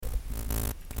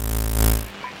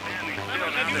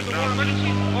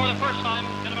emergency for the first time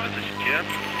in about... This is Jim,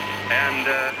 and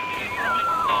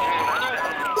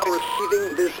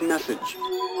Receiving this message.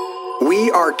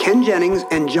 We are Ken Jennings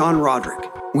and John Roderick.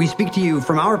 We speak to you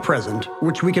from our present,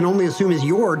 which we can only assume is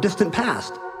your distant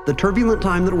past, the turbulent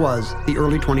time that was the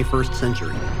early 21st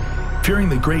century. Fearing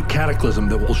the great cataclysm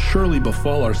that will surely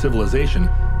befall our civilization,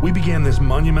 we began this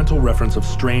monumental reference of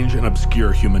strange and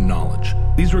obscure human knowledge.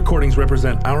 These recordings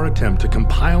represent our attempt to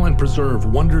compile and preserve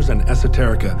wonders and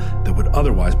esoterica that would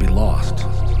otherwise be lost.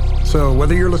 So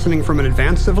whether you're listening from an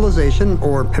advanced civilization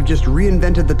or have just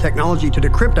reinvented the technology to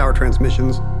decrypt our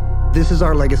transmissions, this is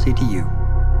our legacy to you.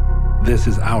 This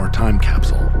is our time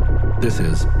capsule. This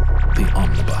is the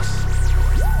Omnibus.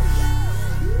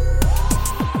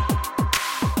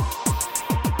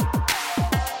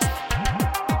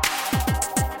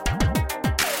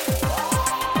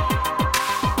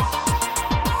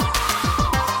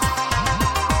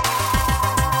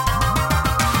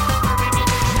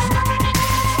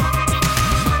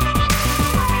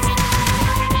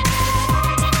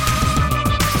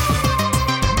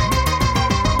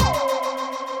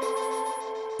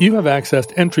 You have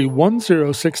accessed entry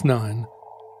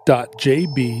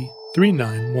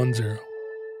 1069.jb3910.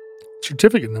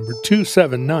 Certificate number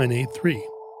 27983.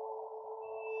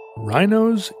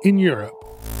 Rhinos in Europe.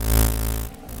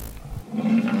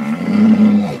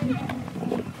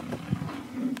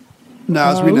 Now,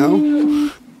 as we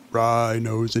know,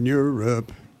 rhinos in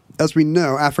Europe. As we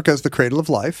know, Africa is the cradle of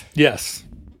life. Yes.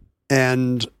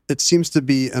 And it seems to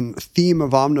be a theme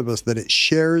of Omnibus that it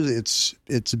shares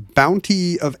its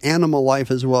bounty of animal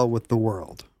life as well with the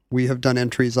world. We have done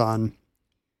entries on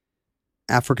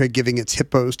Africa giving its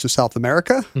hippos to South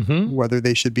America, whether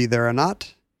they should be there or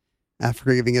not.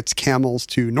 Africa giving its camels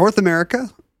to North America,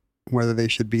 whether they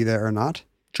should be there or not.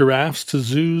 Giraffes to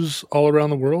zoos all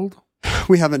around the world.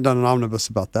 We haven't done an Omnibus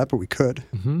about that, but we could.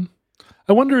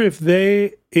 I wonder if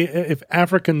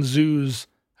African zoos,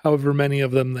 however many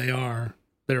of them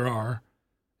there are,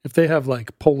 if they have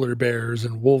like polar bears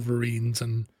and wolverines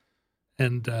and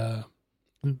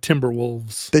timber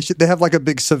wolves. They have like a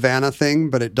big savanna thing,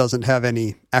 but it doesn't have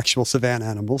any actual savanna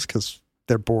animals because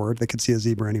they're bored. They could see a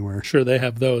zebra anywhere. Sure, they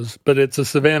have those, but it's a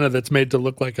savanna that's made to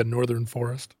look like a northern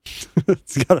forest.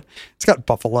 It's got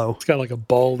buffalo. It's got like a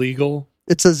bald eagle.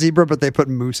 It's a zebra, but they put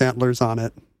moose antlers on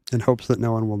it in hopes that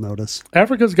no one will notice.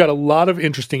 Africa's got a lot of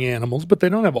interesting animals, but they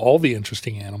don't have all the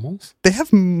interesting animals. They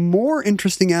have more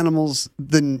interesting animals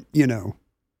than, I don't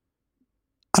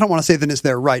want to say than is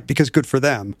their right, because good for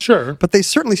them. Sure. But they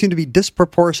certainly seem to be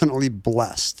disproportionately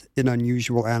blessed in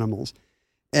unusual animals.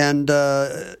 And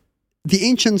the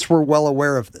ancients were well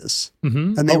aware of this.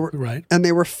 Mm-hmm. And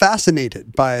they were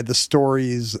fascinated by the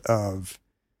stories of...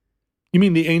 You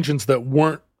mean the ancients that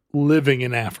weren't living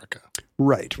in Africa?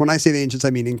 Right. When I say the ancients,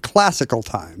 I mean in classical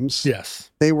times.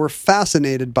 Yes. They were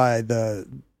fascinated by the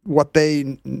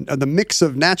mix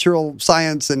of natural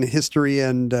science and history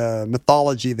and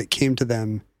mythology that came to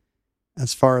them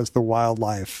as far as the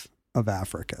wildlife of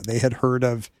Africa. They had heard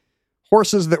of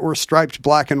horses that were striped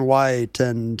black and white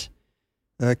and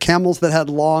camels that had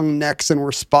long necks and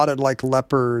were spotted like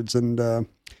leopards. And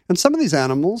some of these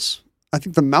animals, I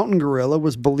think the mountain gorilla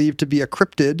was believed to be a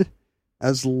cryptid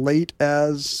as late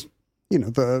as...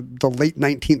 the late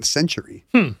 19th century.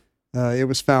 It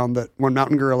was found that when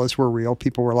mountain gorillas were real,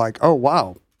 people were like, oh,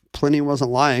 wow, Pliny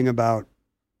wasn't lying about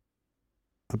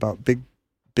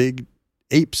big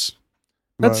apes.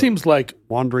 That seems like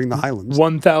wandering the highlands.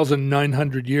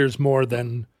 1,900 years more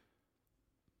than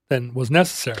was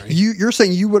necessary. You're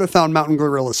saying you would have found mountain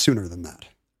gorillas sooner than that?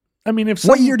 I mean,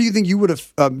 what year do you think you would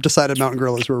have decided mountain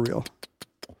gorillas were real?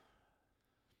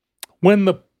 When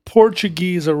the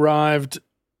Portuguese arrived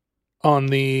on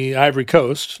the Ivory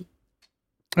Coast,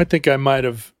 I think I might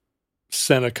have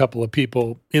sent a couple of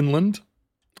people inland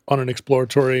on an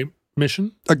exploratory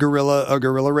mission. A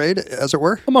guerrilla raid, as it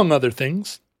were? Among other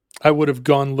things. I would have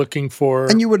gone looking for...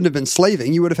 And you wouldn't have been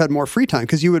slaving. You would have had more free time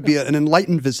because you would be an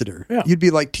enlightened visitor. Yeah. You'd be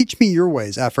like, teach me your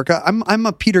ways, Africa. I'm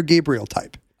a Peter Gabriel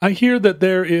type. I hear that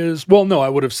there is... Well, no, I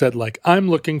would have said, I'm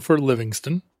looking for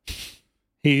Livingstone.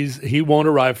 He won't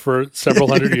arrive for several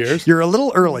hundred years. You're a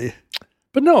little early.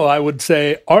 But no, I would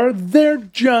say, are there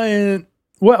giant...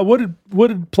 What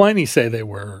did Pliny say they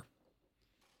were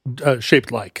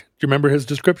shaped like? Do you remember his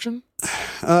description?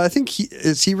 I think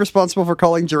is he responsible for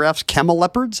calling giraffes camel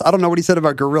leopards? I don't know what he said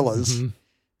about gorillas.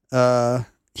 Mm-hmm.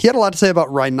 He had a lot to say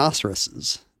about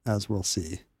rhinoceroses, as we'll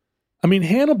see. I mean,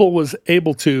 Hannibal was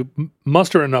able to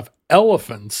muster enough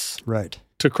elephants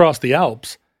to cross the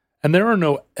Alps, and there are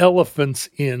no elephants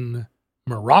in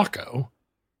Morocco.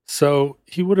 So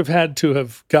he would have had to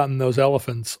have gotten those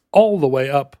elephants all the way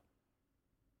up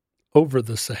over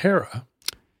the Sahara.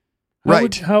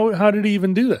 Right. How did he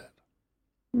even do that?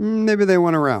 Maybe they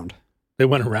went around. They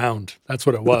went around. That's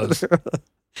what it was.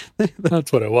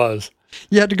 That's what it was.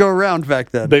 You had to go around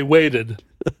back then. They waited.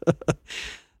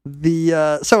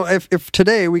 So if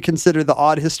today we consider the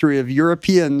odd history of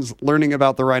Europeans learning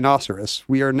about the rhinoceros,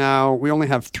 we only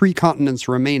have 3 continents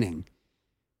remaining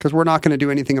because we're not going to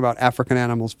do anything about African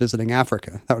animals visiting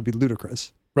Africa. That would be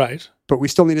ludicrous. Right. But we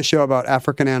still need to show about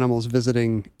African animals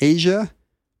visiting Asia,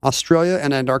 Australia,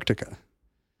 and Antarctica.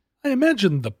 I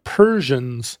imagine the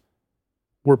Persians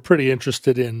were pretty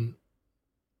interested in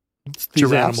these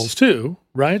Giraffes. animals too,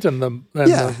 right? And the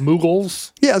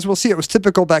Mughals. Yeah, as we'll see, it was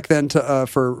typical back then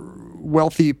for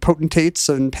wealthy potentates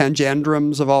and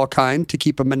panjandrums of all kind to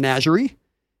keep a menagerie.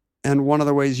 And one of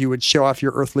the ways you would show off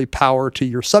your earthly power to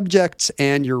your subjects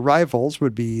and your rivals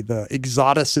would be the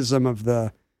exoticism of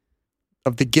the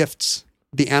gifts,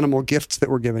 the animal gifts that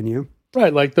were given you.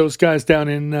 Right, like those guys down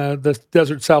in the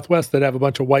desert Southwest that have a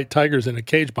bunch of white tigers in a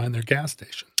cage behind their gas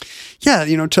station. Yeah,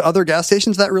 to other gas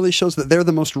stations, that really shows that they're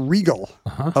the most regal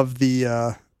of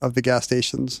the gas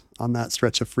stations on that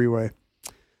stretch of freeway.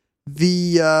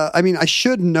 I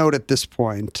should note at this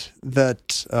point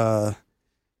that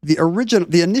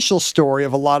the initial story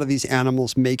of a lot of these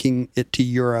animals making it to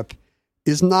Europe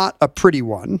is not a pretty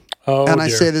one. Oh, and dear. I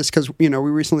say this because we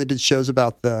recently did shows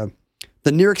about the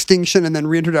near extinction and then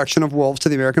reintroduction of wolves to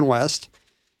the American West,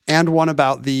 and one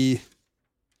about the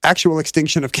actual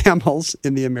extinction of camels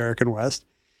in the American West.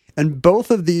 And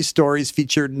both of these stories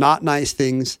featured not nice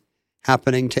things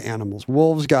happening to animals.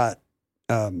 Wolves got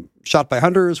shot by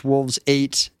hunters. Wolves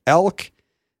ate elk.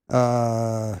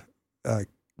 Camels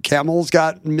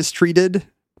got mistreated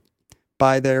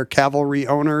by their cavalry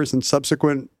owners and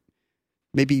subsequent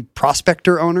maybe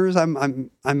prospector owners. I'm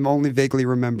only vaguely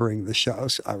remembering the show.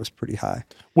 I was pretty high.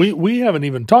 We haven't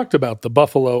even talked about the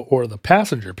buffalo or the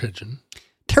passenger pigeon.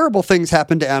 Terrible things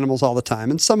happen to animals all the time,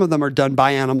 and some of them are done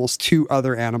by animals to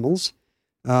other animals.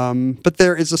 But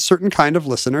there is a certain kind of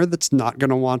listener that's not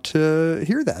going to want to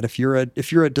hear that. If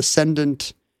you're a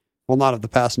descendant, well, not of the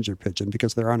passenger pigeon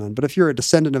because there are none, but if you're a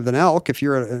descendant of an elk, if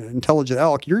you're an intelligent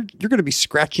elk, you're going to be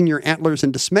scratching your antlers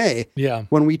in dismay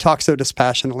when we talk so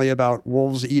dispassionately about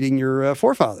wolves eating your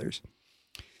forefathers.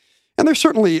 And there's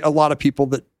certainly a lot of people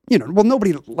that,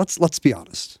 nobody, let's be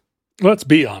honest. Let's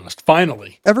be honest.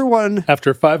 Finally. Everyone.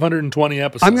 After 520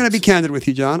 episodes. I'm going to be candid with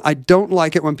you, John. I don't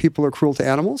like it when people are cruel to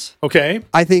animals. Okay.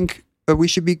 I think we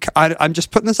should be, I'm just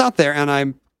putting this out there,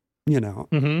 and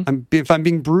if I'm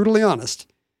being brutally honest,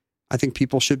 I think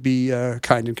people should be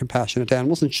kind and compassionate to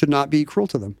animals and should not be cruel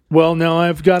to them. Well, now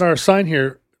I've got our sign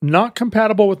here, not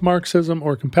compatible with Marxism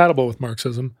or compatible with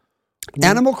Marxism.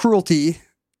 Animal cruelty.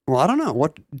 Well, I don't know.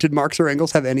 What did Marx or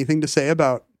Engels have anything to say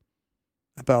about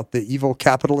the evil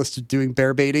capitalists doing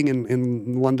bear baiting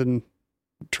in London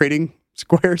trading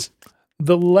squares?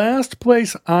 The last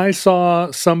place I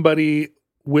saw somebody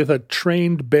with a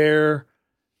trained bear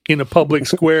in a public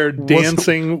square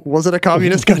dancing was it a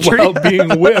communist country while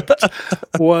being whipped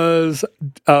was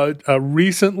a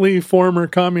recently former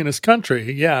communist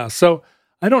country. Yeah. So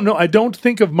I don't know. I don't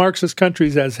think of Marxist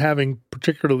countries as having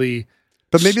particularly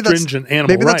stringent animal rights.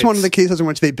 Maybe that's one of the cases in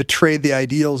which they betrayed the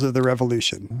ideals of the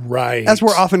revolution. Right. As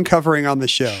we're often covering on the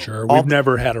show. Sure. We've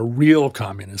never had a real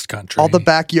communist country. All the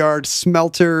backyard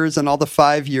smelters and all the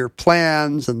 5-year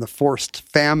plans and the forced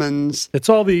famines. It's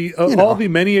all the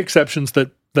many exceptions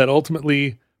that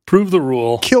ultimately prove the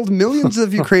rule. Killed millions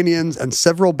of Ukrainians and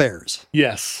several bears.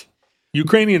 Yes.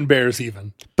 Ukrainian bears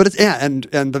even. But it's, and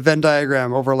the Venn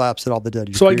diagram overlaps at all the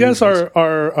dead So Ukrainians. I guess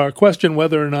our question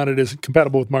whether or not it is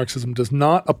compatible with Marxism does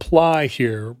not apply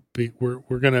here.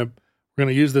 We're gonna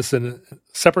use this in a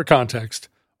separate context.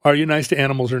 Are you nice to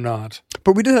animals or not?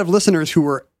 But we did have listeners who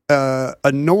were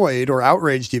annoyed or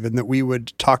outraged even that we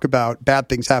would talk about bad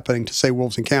things happening to, say,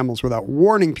 wolves and camels without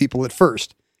warning people at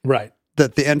first. Right.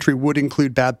 That the entry would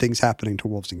include bad things happening to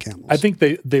wolves and camels. I think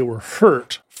they were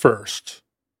hurt first.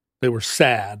 They were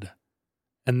sad,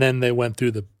 and then they went through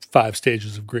the 5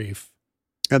 stages of grief.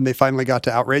 And they finally got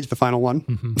to outrage, the final one.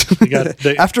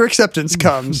 Mm-hmm. After acceptance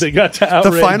comes, they got to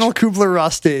outrage. The final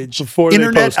Kubler-Ross stage. Before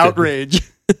Internet outrage.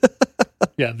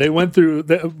 Yeah, they went through,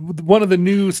 one of the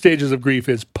new stages of grief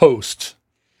is post.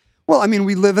 Well, I mean,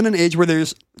 we live in an age where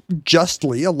there's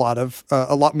justly a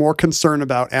lot more concern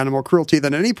about animal cruelty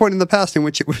than at any point in the past in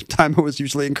which it was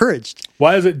usually encouraged.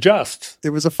 Why is it just?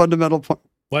 It was a fundamental point.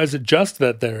 Why is it just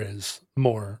that there is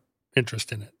more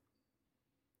interest in it?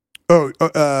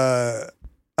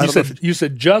 You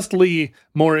said justly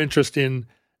more interest in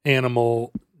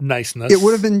animal niceness. It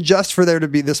would have been just for there to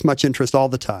be this much interest all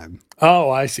the time. Oh,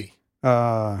 I see.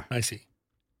 I see.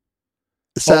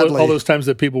 sadly, all those times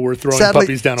that people were throwing sadly,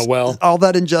 puppies down a well. all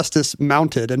that injustice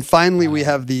mounted. And finally, we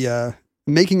have the,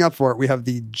 making up for it, we have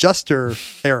the Juster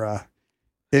era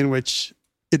in which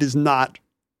it is not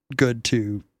good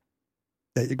to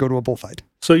go to a bullfight.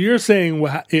 So you're saying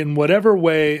in whatever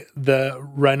way the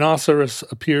rhinoceros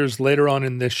appears later on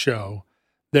in this show,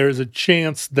 there is a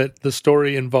chance that the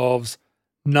story involves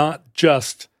not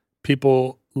just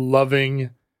people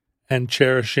loving and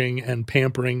cherishing and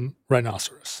pampering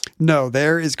rhinoceros. No,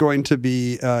 there is going to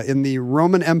be, in the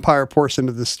Roman Empire portion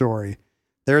of the story,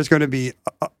 there is going to be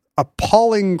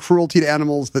appalling cruelty to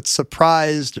animals that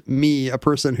surprised me, a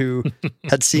person who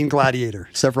had seen Gladiator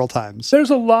several times. There's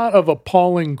a lot of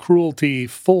appalling cruelty,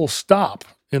 full stop,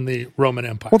 in the Roman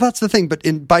Empire. Well, that's the thing. But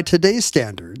by today's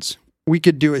standards, we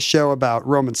could do a show about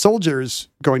Roman soldiers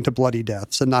going to bloody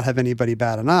deaths and not have anybody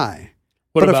bat an eye.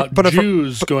 What about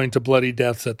Jews going to bloody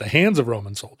deaths at the hands of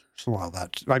Roman soldiers? Well,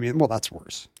 that's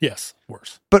worse. Yes,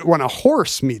 worse. But when a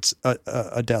horse meets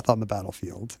a death on the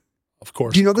battlefield, of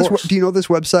course. Do you know this? Do you know this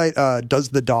website? Does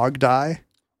the dog die?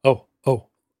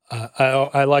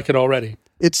 I like it already.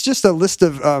 It's just a list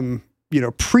of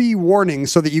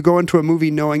pre-warnings so that you go into a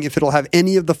movie knowing if it'll have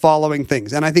any of the following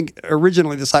things. And I think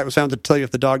originally the site was founded to tell you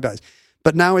if the dog dies,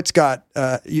 but now it's got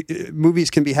movies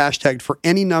can be hashtagged for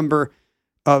any number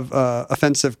of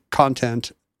offensive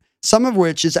content. Some of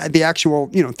which is the actual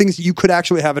things that you could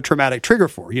actually have a traumatic trigger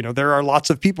for. There are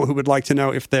lots of people who would like to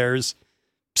know if there's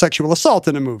sexual assault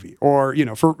in a movie, or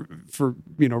for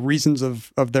reasons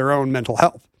of their own mental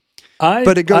health. I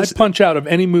punch out of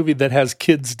any movie that has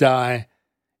kids die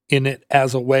in it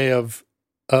as a way of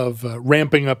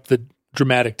ramping up the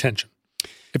dramatic tension.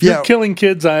 If you're killing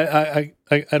kids, I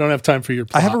don't have time for your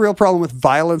plot. I have a real problem with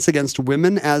violence against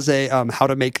women as a how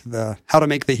to make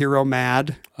the hero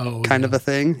mad kind of a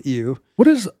thing. What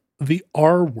is the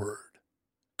R word?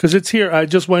 Because it's here. I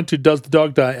just went to Does the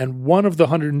Dog Die? And one of the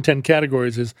 110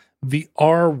 categories is the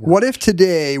R word. What if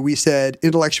today we said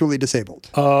intellectually disabled?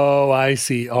 Oh, I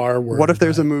see. R word. What if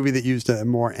there's a movie that used a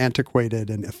more antiquated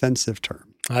and offensive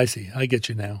term? I see. I get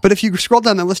you now. But if you scroll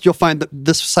down that list, you'll find that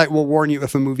this site will warn you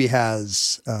if a movie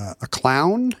has a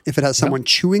clown, if it has someone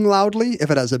chewing loudly,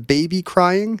 if it has a baby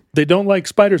crying. They don't like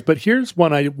spiders, but here's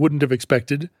one I wouldn't have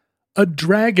expected. A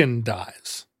dragon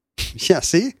dies. Yeah,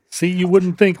 see? See, you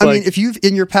wouldn't think I mean, if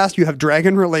in your past you have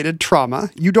dragon-related trauma,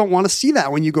 you don't want to see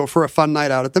that when you go for a fun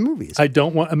night out at the movies.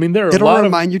 It'll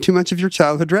remind you too much of your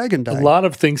childhood dragon dying. A lot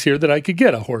of things here that I could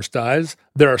get. A horse dies.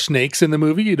 There are snakes in the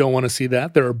movie. You don't want to see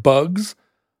that. There are bugs.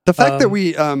 The fact that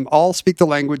we all speak the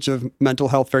language of mental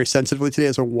health very sensitively today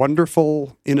is a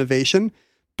wonderful innovation,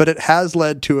 but it has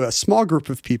led to a small group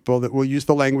of people that will use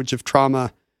the language of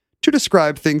trauma to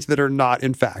describe things that are not,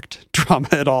 in fact, trauma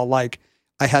at all, like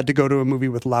I had to go to a movie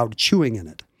with loud chewing in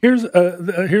it.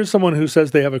 Here's someone who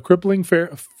says they have a crippling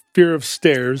fear of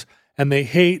stairs, and they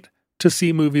hate to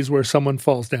see movies where someone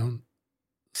falls down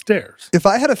stairs. If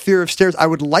I had a fear of stairs, I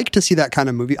would like to see that kind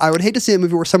of movie. I would hate to see a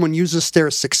movie where someone uses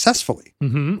stairs successfully,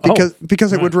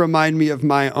 because it would remind me of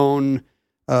my own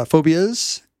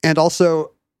phobias. And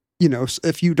also,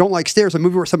 if you don't like stairs, a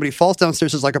movie where somebody falls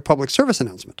downstairs is like a public service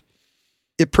announcement.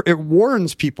 It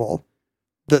warns people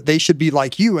that they should be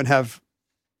like you and have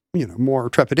more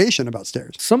trepidation about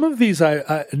stairs. Some of these,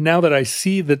 I now that I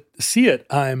see it,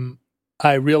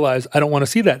 I realize I don't want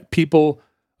to see that. People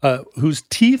whose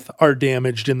teeth are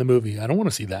damaged in the movie, I don't want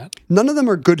to see that. None of them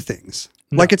are good things.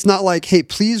 No. Like, it's not like, hey,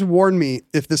 please warn me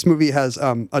if this movie has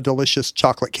a delicious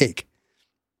chocolate cake.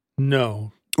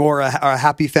 No. Or a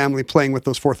happy family playing with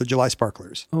those 4th of July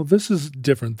sparklers. Oh, this is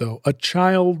different, though. A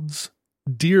child's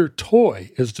dear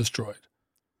toy is destroyed.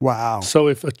 Wow. So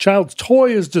if a child's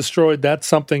toy is destroyed, that's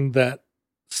something that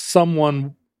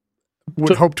someone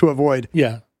would hope to avoid.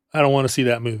 Yeah. I don't want to see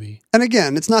that movie. And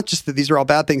again, it's not just that these are all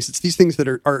bad things. It's these things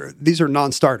that these are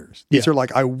non-starters. These are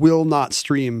like, I will not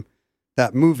stream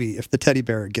that movie if the teddy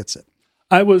bear gets it.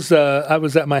 I was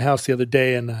at my house the other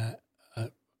day, and a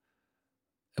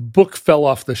book fell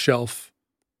off the shelf,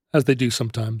 as they do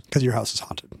sometimes. Because your house is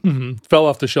haunted. Mm-hmm. Fell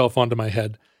off the shelf onto my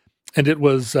head. And it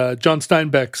was John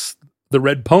Steinbeck's The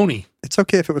Red Pony. It's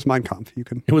okay if it was Mein Kampf.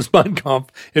 It was Mein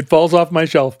Kampf. It falls off my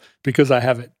shelf because I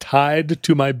have it tied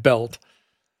to my belt.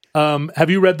 Have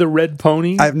you read The Red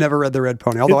Pony? I've never read The Red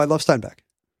Pony, although I love Steinbeck.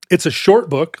 It's a short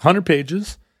book, 100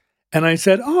 pages. And I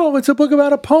said, oh, it's a book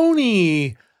about a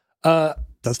pony.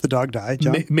 Does the dog die,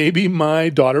 John? Maybe my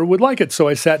daughter would like it. So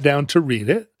I sat down to read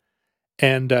it,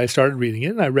 and I started reading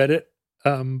it, and I read it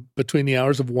between the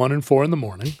hours of 1 and 4 in the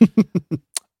morning.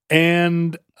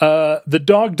 And the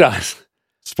dog dies.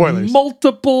 Spoilers.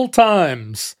 Multiple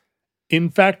times In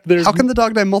fact, there's... How can the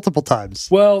dog die multiple times?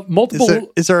 Well,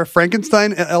 multiple... Is there a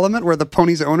Frankenstein element where the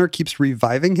pony's owner keeps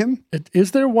reviving him?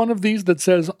 Is there one of these that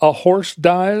says a horse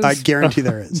dies? I guarantee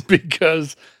there is.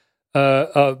 Because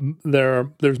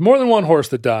there's more than one horse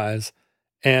that dies.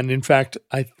 And in fact,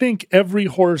 I think every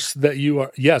horse that you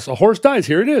are... Yes, a horse dies.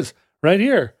 Here it is, right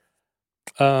here.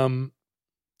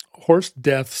 Horse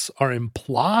deaths are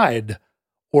implied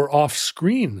or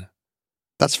off-screen.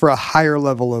 That's for a higher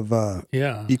level of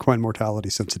Yeah. equine mortality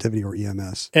sensitivity, or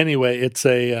EMS. Anyway,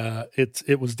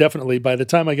 it was definitely, by the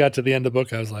time I got to the end of the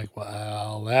book, I was like,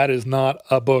 wow, that is not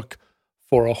a book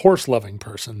for a horse-loving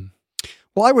person.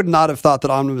 Well, I would not have thought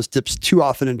that Omnibus dips too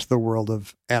often into the world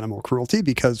of animal cruelty,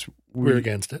 because We're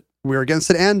against it. We're against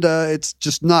it, and it's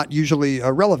just not usually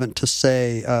relevant to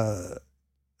say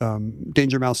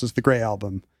Danger Mouse's The Grey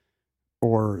Album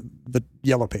or the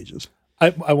Yellow Pages.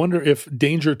 I wonder if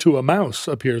Danger to a Mouse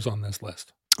appears on this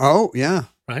list. Oh, yeah.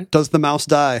 Right?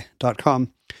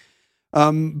 DoesTheMouseDie.com.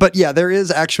 But yeah, there is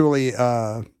actually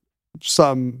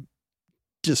some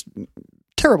just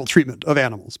terrible treatment of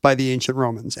animals by the ancient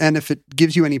Romans. And if it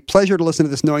gives you any pleasure to listen to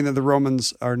this, knowing that the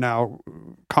Romans are now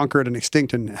conquered and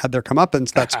extinct and had their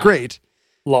comeuppance, that's great.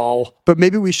 Lol. But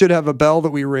maybe we should have a bell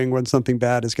that we ring when something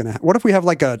bad is going to happen. What if we have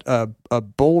like a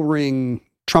bull ring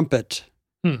trumpet,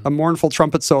 a mournful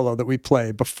trumpet solo that we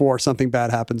play before something bad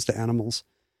happens to animals?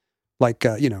 Like,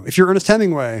 if you're Ernest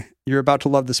Hemingway, you're about to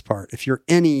love this part. If you're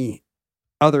any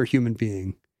other human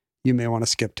being, you may want to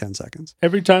skip 10 seconds.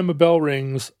 Every time a bell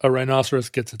rings, a rhinoceros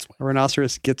gets its way. A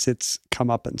rhinoceros gets its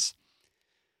comeuppance.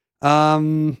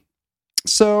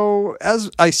 So,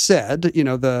 as I said,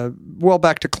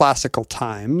 back to classical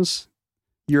times,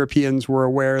 Europeans were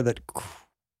aware that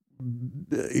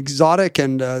exotic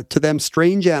and to them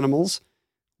strange animals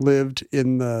lived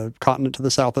in the continent to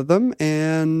the south of them,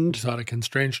 and Exotic and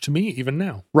strange to me even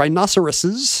now.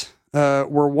 rhinoceroses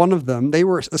were one of them. They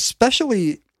were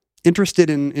especially interested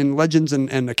in legends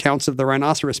and accounts of the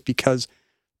rhinoceros because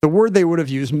the word they would have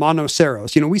used,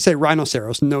 monoceros, we say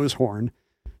rhinoceros, nose horn.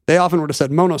 They often would have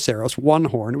said monoceros, one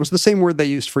horn. It was the same word they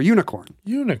used for unicorn.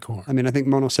 Unicorn. I mean, I think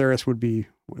monoceros would be,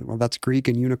 well, that's Greek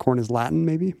and unicorn is Latin,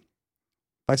 maybe?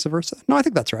 Vice versa? No, I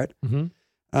think that's right.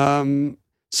 Mm-hmm.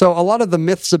 So a lot of the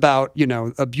myths about,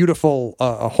 a beautiful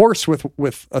a horse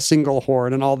with a single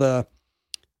horn and all the,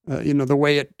 the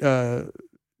way it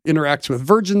interacts with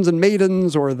virgins and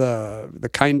maidens, or the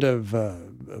kind of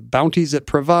bounties it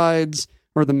provides,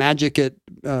 or the magic it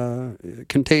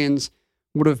contains,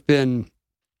 would have been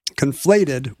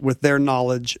conflated with their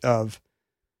knowledge of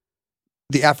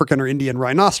the African or Indian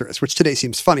rhinoceros, which today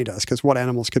seems funny to us because what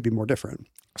animals could be more different?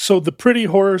 So the pretty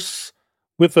horse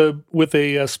with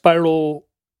a spiral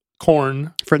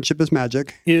corn, friendship is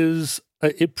magic,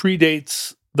 it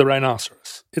predates the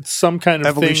rhinoceros. It's some kind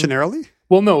of evolutionarily?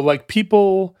 Well, no, like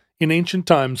people in ancient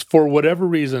times, for whatever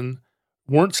reason,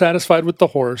 weren't satisfied with the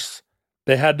horse.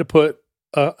 They had to put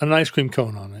an ice cream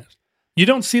cone on it. You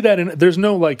don't see that there's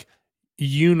no like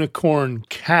unicorn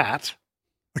cat.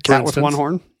 A cat with one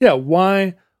horn? Yeah.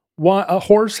 Why a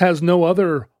horse has no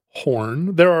other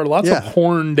horn? There are lots of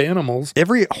horned animals.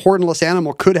 Every hornless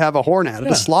animal could have a horn added.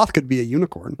 Yeah. A sloth could be a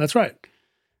unicorn. That's right.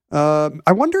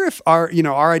 I wonder if our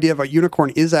idea of a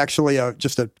unicorn is actually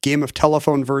just a game of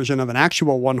telephone version of an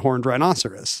actual one-horned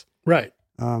rhinoceros. Right.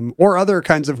 Or other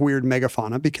kinds of weird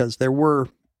megafauna, because there were,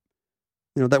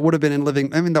 that would have been in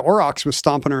living. I mean, the aurochs was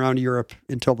stomping around Europe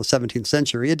until the 17th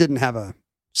century. It didn't have a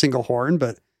single horn,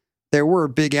 but there were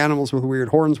big animals with weird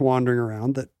horns wandering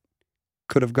around that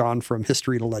could have gone from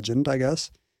history to legend, I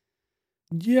guess.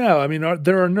 Yeah, I mean,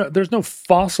 there's no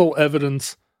fossil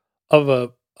evidence of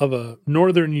a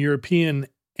northern European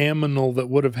aminal that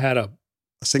would have had a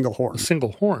single horn. A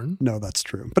single horn. No, that's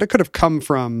true. But it could have come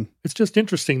from... It's just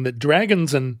interesting that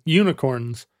dragons and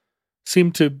unicorns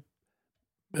seem to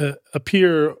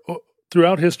appear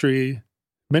throughout history,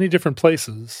 many different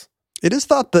places. It is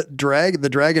thought that the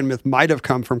dragon myth might have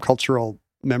come from cultural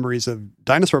memories of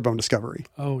dinosaur bone discovery.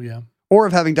 Oh, yeah. Or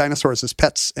of having dinosaurs as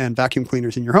pets and vacuum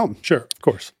cleaners in your home. Sure, of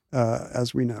course.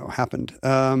 As we know, happened.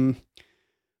 Pliny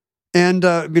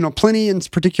in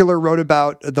particular wrote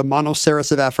about the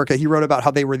monoceros of Africa. He wrote about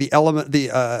how they were the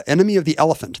enemy of the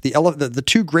elephant. The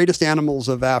two greatest animals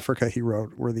of Africa, he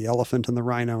wrote, were the elephant and the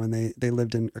rhino, and they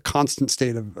lived in a constant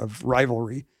state of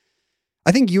rivalry.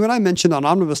 I think you and I mentioned on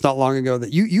Omnibus not long ago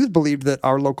that you believed that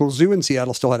our local zoo in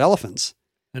Seattle still had elephants.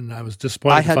 And I was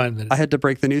disappointed to find that I had to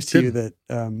break the news to you that,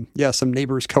 some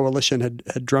neighbors coalition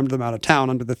had drummed them out of town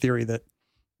under the theory that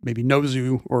maybe no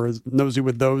zoo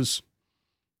with those,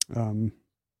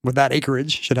 with that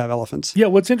acreage should have elephants. Yeah,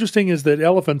 what's interesting is that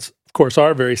elephants, of course,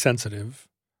 are very sensitive,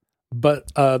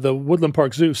 But the Woodland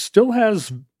Park Zoo still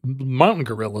has mountain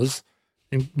gorillas,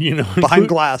 and Behind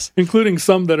glass. including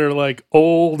some that are like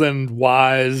old and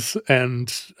wise and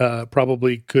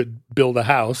probably could build a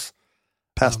house.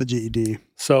 Past the GED.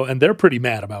 So, and they're pretty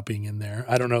mad about being in there.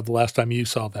 I don't know the last time you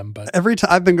saw them, but Every time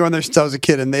I've been going there since I was a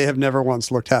kid, and they have never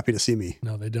once looked happy to see me.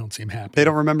 no, they don't seem happy. They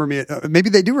don't remember me. Maybe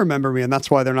they do remember me, and that's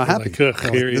why they're not happy. Like, ugh,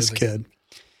 They're here he this is kid.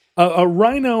 A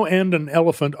rhino and an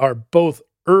elephant are both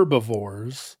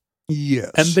herbivores,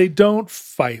 Yes, and they don't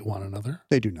fight one another.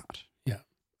 they do not. Yeah.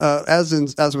 As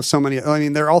with so many, I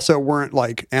mean, there also weren't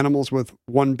like animals with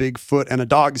one big foot and a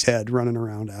dog's head running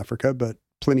around Africa, but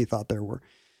Pliny thought there were.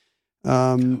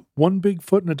 One big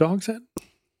foot and a dog's head?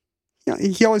 Yeah,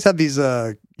 he always had these.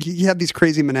 He had these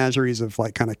crazy menageries of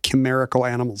like kind of chimerical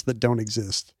animals that don't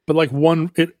exist. But like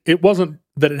it wasn't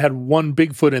that it had one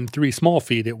big foot and three small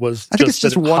feet. It was. I think it's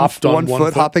just that it one hopped on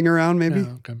foot hopping around. Maybe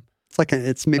Yeah, okay. it's like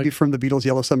it's maybe from the Beatles'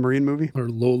 Yellow Submarine movie. Or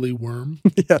lowly worm.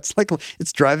 Yeah, it's like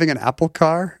it's driving an Apple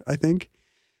car, I think.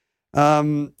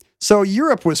 So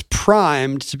Europe was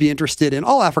primed to be interested in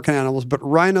all African animals, but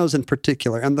rhinos in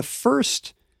particular. And the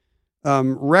first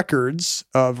records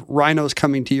of rhinos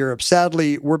coming to Europe,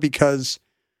 sadly, were because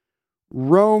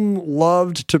Rome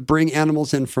loved to bring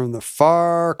animals in from the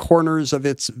far corners of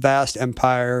its vast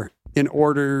empire in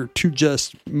order to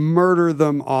just murder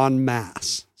them en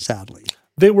masse, sadly.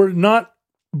 They were not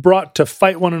brought to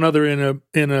fight one another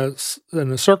in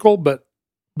a circle, but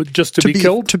just to be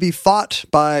killed? To be fought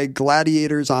by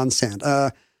gladiators on sand.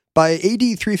 By AD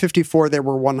 354, there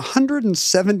were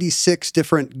 176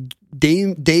 different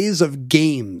days of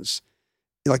games.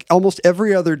 Like almost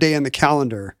every other day in the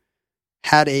calendar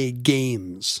had a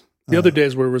games. The other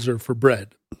days were reserved for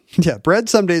bread. Yeah, bread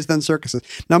some days, then circuses.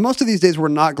 Now, most of these days were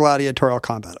not gladiatorial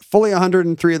combat. Fully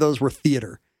 103 of those were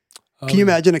theater. Can you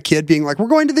imagine a kid being like, we're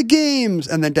going to the games?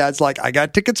 And then dad's like, I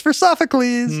got tickets for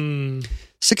Sophocles.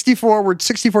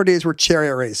 64 days were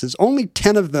chariot races. Only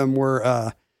 10 of them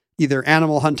were either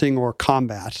animal hunting or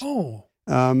combat. Oh.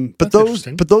 But those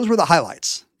were the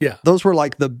highlights. Yeah. Those were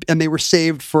like and they were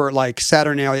saved for like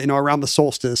Saturnalia, around the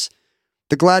solstice.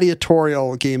 The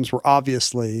gladiatorial games were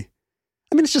obviously,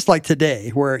 I mean, it's just like today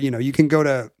where, you can go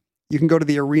to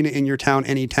the arena in your town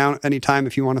anytime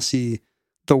if you want to see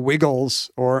the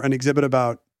Wiggles or an exhibit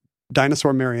about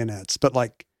dinosaur marionettes. But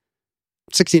like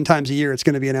 16 times a year, it's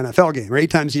going to be an NFL game, or 8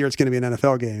 times a year, it's going to be an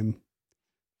NFL game.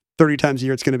 30 times a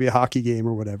year, it's going to be a hockey game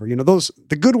or whatever.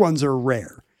 The good ones are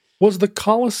rare. Was the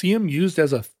Colosseum used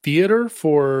as a theater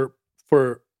for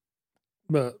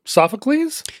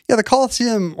Sophocles? Yeah, the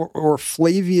Colosseum or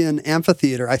Flavian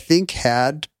Amphitheater, I think,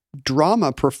 had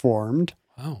drama performed.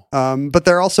 Wow. But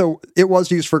it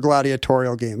was used for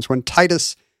gladiatorial games. When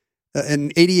Titus,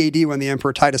 in 80 AD, when the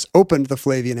Emperor Titus opened the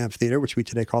Flavian Amphitheater, which we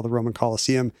today call the Roman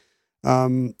Colosseum,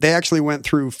 they actually went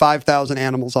through 5,000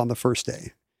 animals on the first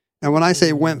day. And when I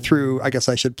say went through, I guess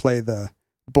I should play the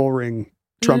bullring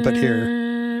trumpet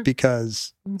here,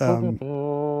 because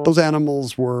those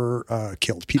animals were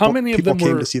killed. How many of them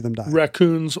came were to see them die.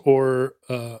 Raccoons or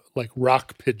like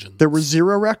rock pigeons? There were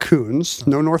 0 raccoons.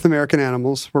 No North American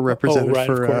animals were represented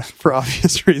for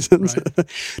obvious reasons. Right.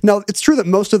 Now, it's true that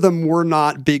most of them were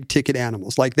not big ticket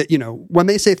animals. Like that, when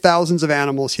they say thousands of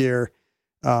animals here,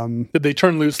 did they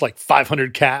turn loose like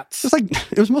 500 cats?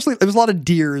 It was a lot of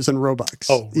deers and roebucks.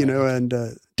 And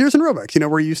deers and roebucks.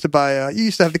 Where you used to buy. You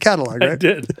used to have the catalog, right? I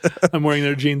did. I'm wearing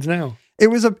their jeans now. It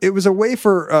was a way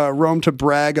for Rome to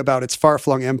brag about its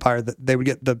far-flung empire, that they would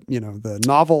get the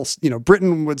novels.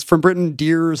 From Britain,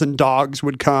 deers and dogs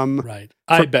would come. Right.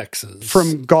 Ibexes.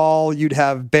 From Gaul, you'd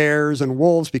have bears and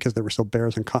wolves, because there were still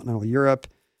bears in continental Europe.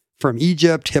 From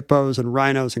Egypt, hippos and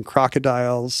rhinos and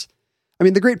crocodiles. I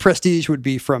mean, the great prestige would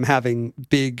be from having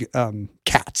big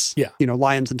cats,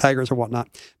 lions and tigers or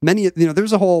whatnot.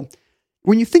 There's a whole,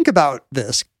 when you think about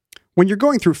this, when you're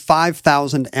going through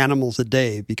 5,000 animals a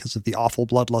day because of the awful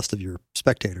bloodlust of your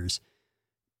spectators,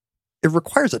 it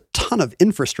requires a ton of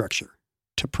infrastructure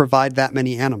to provide that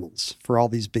many animals for all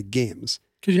these big games.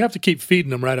 Because you have to keep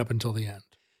feeding them right up until the end.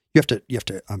 You have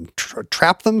to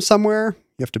trap them somewhere.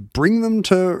 You have to bring them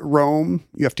to Rome.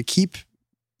 You have to keep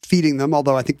feeding them,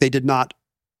 although I think they did not,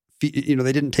 they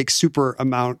didn't take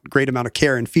great amount of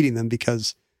care in feeding them,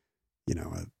 because,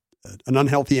 an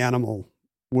unhealthy animal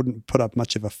wouldn't put up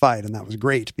much of a fight. And that was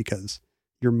great because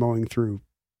you're mowing through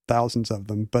thousands of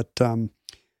them. But,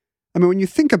 when you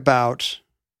think about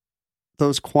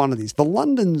those quantities, the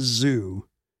London Zoo,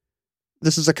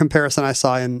 this is a comparison I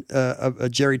saw in a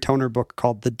Jerry Toner book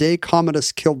called The Day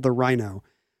Commodus Killed the Rhino.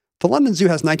 The London Zoo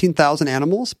has 19,000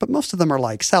 animals, but most of them are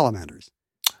like salamanders.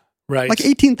 Right. Like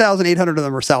 18,800 of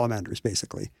them are salamanders,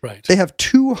 basically. Right. They have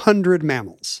 200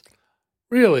 mammals.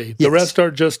 Really? The Yes. rest are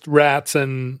just rats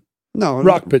and... No,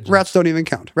 Rock pigeons. Rats don't even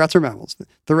count. Rats are mammals.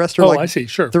 The rest are I see.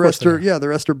 Sure. The rest are the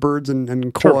rest are birds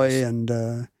and koi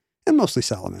Turtles. and mostly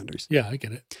salamanders. Yeah, I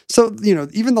get it. So,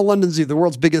 even the London Zoo, the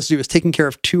world's biggest zoo, is taking care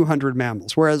of 200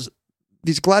 mammals, whereas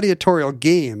these gladiatorial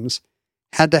games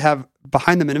had to have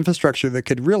behind them an infrastructure that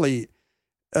could really,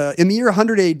 in the year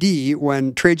 100 AD,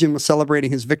 when Trajan was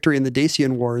celebrating his victory in the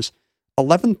Dacian Wars,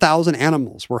 11,000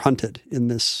 animals were hunted in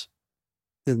his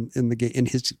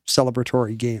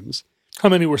celebratory games. How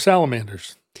many were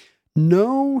salamanders?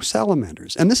 No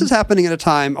salamanders. And this is happening at a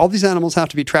time, all these animals have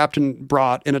to be trapped and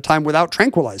brought in a time without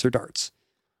tranquilizer darts.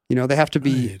 They have to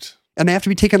be, Right. and they have to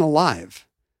be taken alive.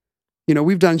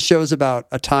 We've done shows about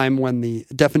a time when the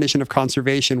definition of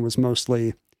conservation was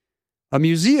mostly, a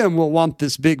museum will want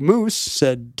this big moose,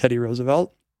 said Teddy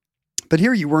Roosevelt. But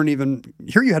here you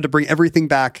had to bring everything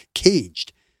back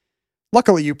caged.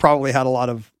 Luckily, you probably had a lot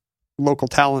of local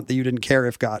talent that you didn't care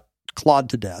if got clawed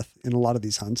to death in a lot of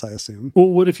these hunts, I assume. Well,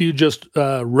 what if you just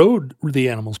rode the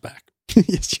animals back?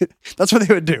 Yes, that's what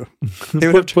they would do. They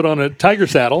would Put on a tiger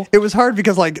saddle. It was hard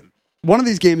because, one of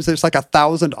these games, there's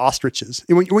 1,000 ostriches.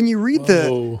 And when you read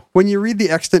the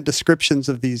extant descriptions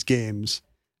of these games,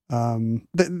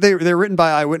 they're written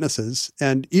by eyewitnesses,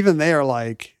 and even they are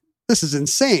like, "This is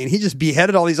insane." He just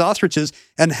beheaded all these ostriches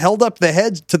and held up the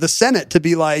heads to the Senate to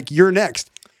be like, "You're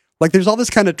next." There's all this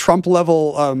kind of Trump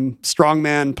level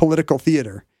strongman political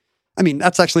theater. I mean,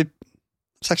 it's actually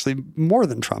more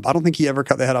than Trump. I don't think he ever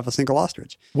cut the head off a single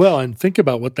ostrich. Well, and think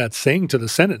about what that's saying to the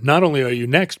Senate. Not only are you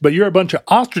next, but you're a bunch of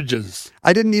ostriches.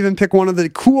 I didn't even pick one of the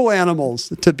cool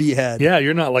animals to behead. Yeah,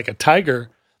 you're not like a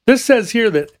tiger. This says here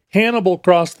that Hannibal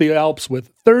crossed the Alps with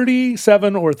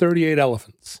 37 or 38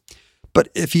 elephants. But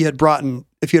if he had brought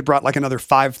another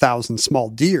 5,000 small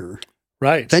deer,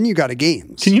 right, then you got a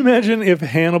games. Can you imagine if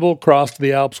Hannibal crossed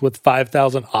the Alps with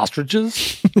 5,000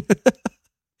 ostriches?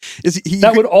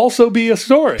 That would also be a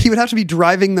story. He would have to be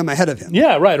driving them ahead of him.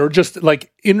 Yeah, right. Or just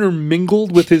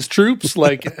intermingled with his troops.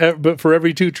 But for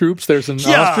every 2 troops, there's an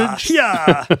ostrich.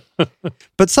 Yeah.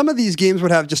 But some of these games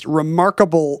would have just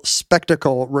remarkable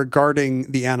spectacle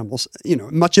regarding the animals.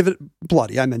 Much of it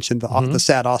bloody. I mentioned the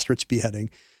sad ostrich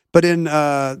beheading. But in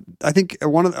I think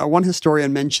one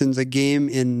historian mentions a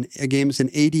games in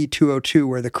AD 202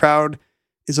 where the crowd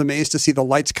is amazed to see the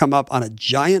lights come up on a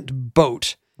giant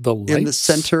boat. In the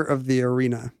center of the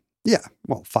arena. Yeah,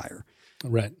 well, fire.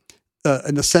 Right.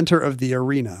 In the center of the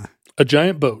arena. A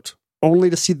giant boat. Only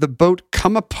to see the boat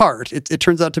come apart. It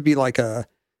turns out to be like a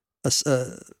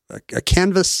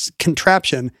canvas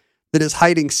contraption that is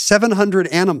hiding 700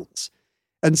 animals.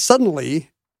 And suddenly,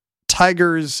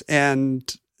 tigers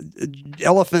and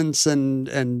elephants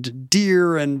and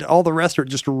deer and all the rest are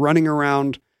just running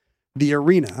around the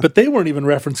arena. But they weren't even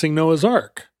referencing Noah's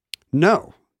Ark.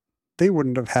 No. They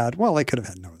wouldn't have had, they could have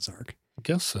had Noah's Ark. I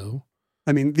guess so.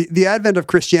 I mean, the advent of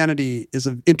Christianity is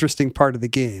an interesting part of the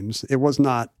games. It was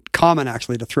not common,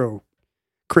 actually, to throw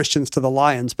Christians to the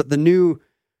lions, but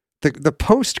the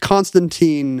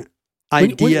post-Constantine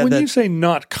idea when you say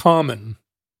not common,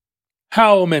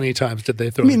 how many times did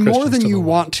they throw the Christians more than to you the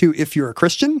want to if you're a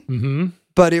Christian,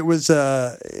 but it was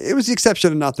the exception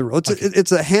and not the rule.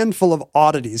 It's a handful of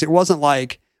oddities. It wasn't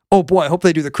like, oh boy, I hope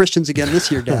they do the Christians again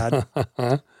this year, Dad.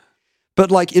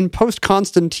 But in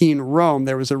post-Constantine Rome,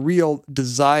 there was a real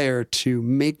desire to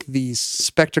make these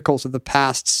spectacles of the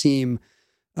past seem,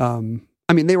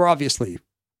 they were obviously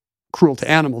cruel to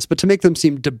animals, but to make them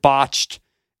seem debauched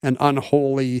and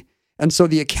unholy. And so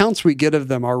the accounts we get of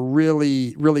them are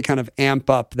really, really kind of amp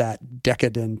up that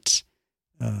decadent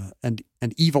and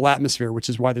evil atmosphere, which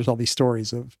is why there's all these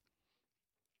stories of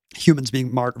humans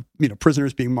being martyred,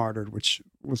 prisoners being martyred, which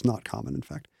was not common, in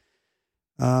fact.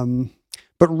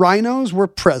 But rhinos were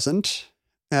present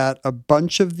at a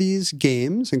bunch of these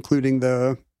games, including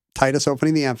the Titus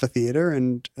opening the amphitheater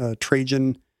and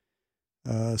Trajan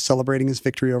celebrating his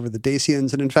victory over the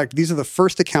Dacians. And in fact, these are the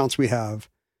first accounts we have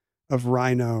of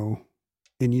rhino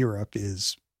in Europe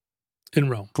is in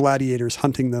Rome. Gladiators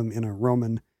hunting them in a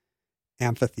Roman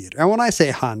amphitheater. And when I say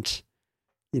hunt,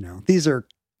 these are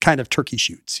kind of turkey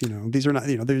shoots. These are not,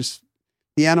 there's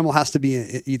the animal has to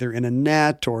be either in a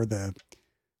net or the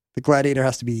gladiator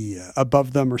has to be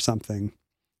above them or something.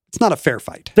 It's not a fair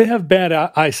fight. They have bad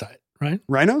eyesight, right?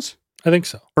 Rhinos? I think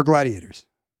so. Or gladiators?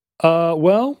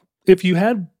 Well, if you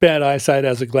had bad eyesight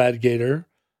as a gladiator,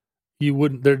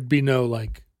 there'd be no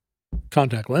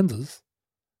contact lenses.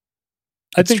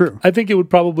 That's true. I think it would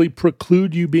probably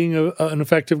preclude you being an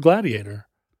effective gladiator.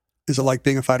 Is it like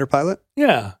being a fighter pilot?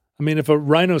 Yeah. I mean, if a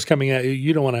rhino's coming at you,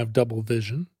 you don't want to have double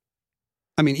vision.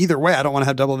 I mean, either way, I don't want to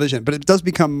have double vision, but it does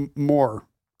become more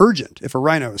urgent if a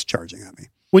rhino is charging at me.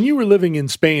 When you were living in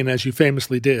Spain, as you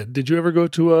famously did you ever go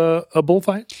to a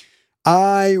bullfight?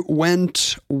 I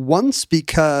went once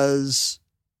because,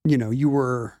 it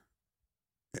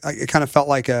kind of felt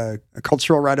like a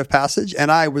cultural rite of passage,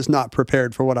 and I was not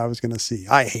prepared for what I was going to see.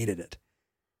 I hated it.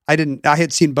 I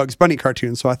had seen Bugs Bunny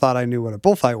cartoons, so I thought I knew what a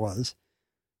bullfight was.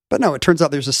 But no, it turns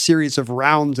out there's a series of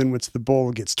rounds in which the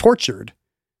bull gets tortured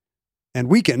and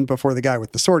weakened before the guy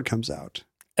with the sword comes out.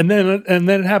 And then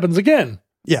it happens again.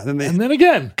 Yeah. And then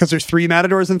again. Because there's 3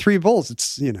 matadors and 3 bulls.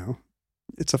 It's,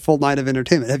 it's a full night of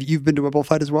entertainment. Have you been to a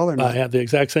bullfight as well or not? I had the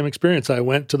exact same experience. I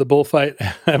went to the bullfight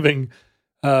having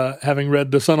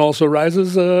read The Sun Also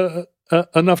Rises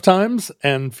enough times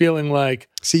and feeling like...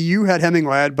 See, you had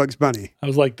Hemingway, I had Bugs Bunny. I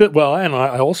was like, well, and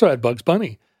I also had Bugs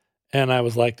Bunny. And I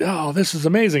was like, oh, this is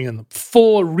amazing. And the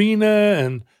full arena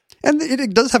and... And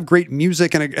it does have great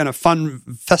music and a fun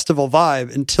festival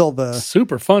vibe until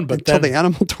super fun, but until the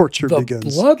animal torture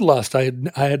begins. The bloodlust,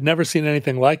 I had never seen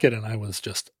anything like it, and I was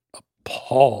just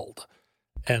appalled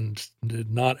and did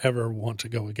not ever want to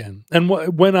go again. And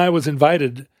when I was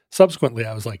invited subsequently,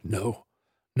 I was like, no,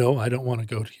 I don't want to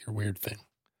go to your weird thing.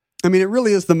 I mean, it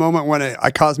really is the moment when it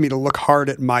caused me to look hard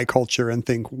at my culture and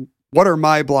think, what are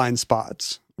my blind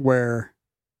spots where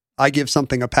I give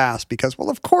something a pass because, well,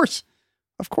 of course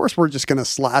we're just going to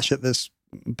slash at this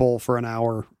bull for an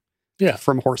hour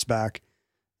from horseback.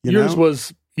 Yours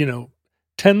was,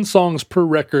 10 songs per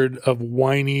record of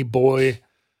whiny boy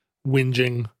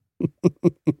whinging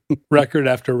record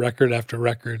after record after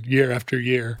record, year after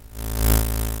year.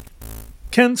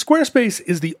 Ken, Squarespace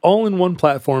is the all-in-one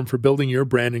platform for building your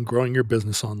brand and growing your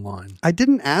business online. I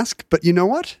didn't ask, but you know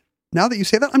what? Now that you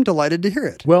say that, I'm delighted to hear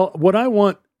it. Well, what I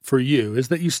want for you is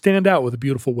that you stand out with a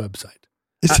beautiful website.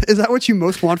 Is that what you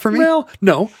most want from me? Well,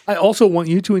 no. I also want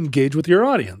you to engage with your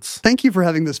audience. Thank you for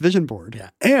having this vision board.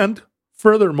 Yeah. And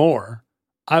furthermore,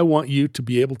 I want you to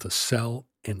be able to sell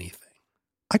anything.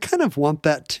 I kind of want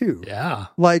that too. Yeah.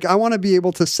 Like I want to be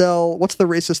able to sell, what's the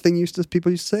racist thing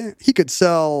people used to say? He could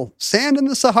sell sand in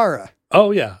the Sahara. Oh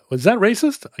yeah. Was that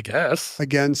racist? I guess.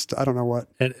 Against, I don't know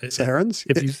what, Saharans?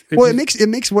 It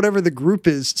makes whatever the group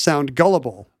is sound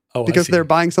gullible because they're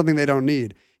buying something they don't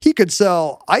need. He could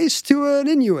sell ice to an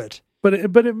Inuit. But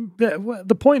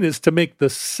the point is to make the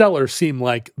seller seem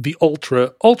like the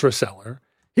ultra seller.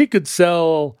 He could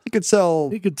sell. I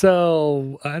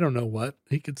don't know what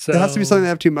he could sell. It has to be something they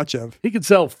have too much of. He could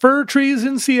sell fir trees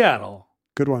in Seattle.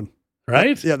 Good one.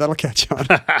 Right? Yeah, that'll catch on.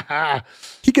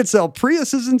 He could sell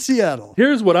Priuses in Seattle.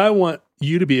 Here's what I want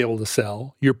you to be able to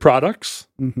sell: your products,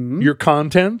 your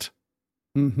content,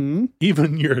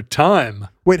 even your time.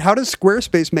 Wait, how does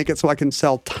Squarespace make it so I can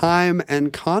sell time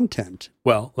and content?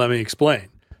 Well, let me explain.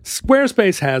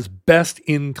 Squarespace has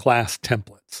best-in-class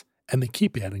templates, and they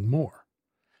keep adding more.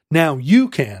 Now you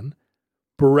can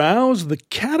browse the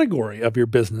category of your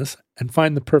business and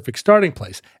find the perfect starting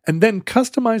place, and then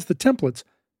customize the templates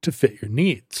to fit your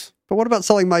needs. But what about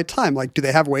selling my time? Like, do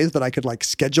they have ways that I could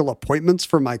schedule appointments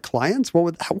for my clients? What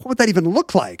would that even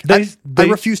look like? I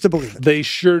refuse to believe it. They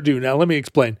sure do. Now, let me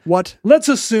explain. What? Let's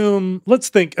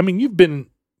think, you've been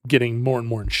getting more and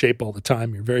more in shape all the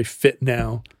time. You're very fit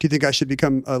now. Do you think I should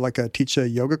become teach a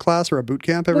yoga class or a boot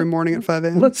camp every morning at 5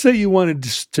 a.m.? Let's say you wanted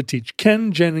to teach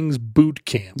Ken Jennings boot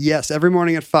camp. Yes, every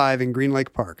morning at 5 in Green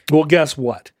Lake Park. Well, guess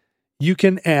what? You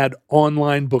can add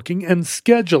online booking and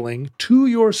scheduling to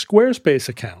your Squarespace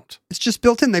account. It's just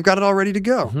built in. They've got it all ready to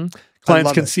go.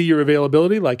 Clients can see your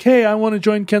availability, like, hey, I want to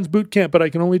join Ken's boot camp, but I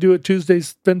can only do it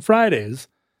Tuesdays and Fridays,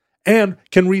 and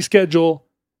can reschedule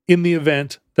in the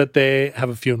event that they have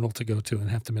a funeral to go to and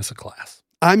have to miss a class.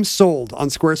 I'm sold on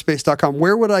squarespace.com.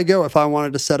 Where would I go if I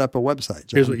wanted to set up a website,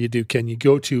 John? Here's what you do, Ken. You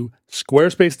go to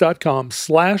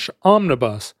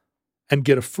squarespace.com/omnibus and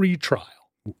get a free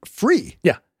trial. Free?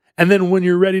 Yeah. And then when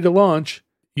you're ready to launch,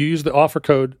 you use the offer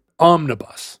code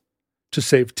OMNIBUS to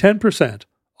save 10%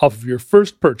 off of your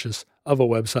first purchase of a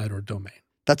website or domain.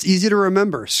 That's easy to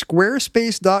remember.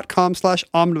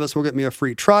 Squarespace.com/omnibus will get me a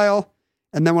free trial.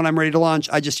 And then when I'm ready to launch,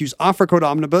 I just use offer code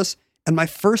OMNIBUS, and my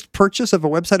first purchase of a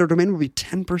website or domain will be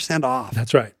 10% off.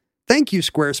 That's right. Thank you,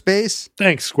 Squarespace.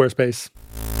 Thanks, Squarespace.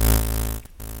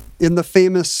 In the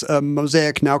famous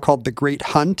mosaic now called The Great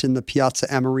Hunt in the Piazza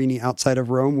Amorini outside of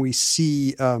Rome, we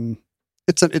see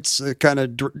it's kind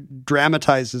of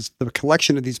dramatizes the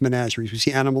collection of these menageries. We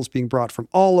see animals being brought from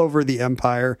all over the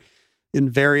empire in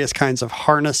various kinds of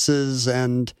harnesses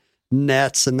and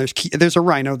nets, and there's a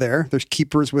rhino there. There's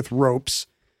keepers with ropes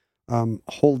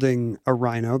holding a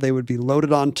rhino. They would be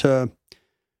loaded into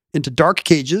dark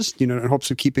cages, in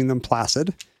hopes of keeping them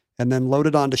placid, and then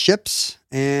loaded onto ships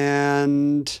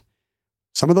and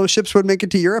some of those ships would make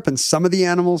it to Europe, and some of the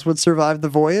animals would survive the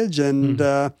voyage. And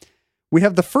we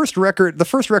have the first record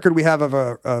we have of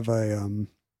a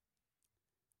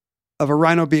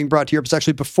rhino being brought to Europe is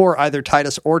actually before either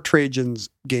Titus or Trajan's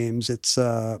games. It's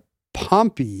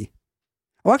Pompey.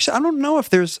 Oh, actually, I don't know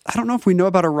if we know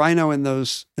about a rhino in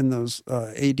those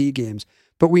AD games,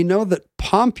 but we know that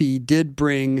Pompey did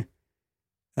bring,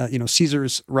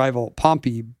 Caesar's rival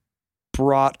Pompey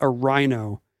brought a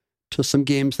rhino to some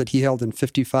games that he held in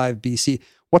 55 BC.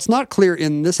 What's not clear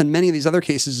in this and many of these other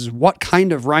cases is what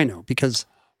kind of rhino, because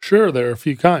sure, there are a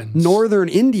few kinds. Northern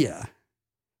India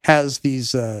has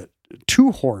these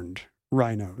two-horned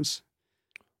rhinos.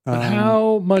 But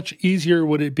how much easier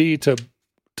would it be to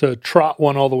trot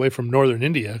one all the way from Northern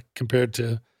India compared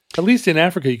to, at least in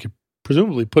Africa, you could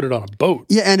presumably put it on a boat.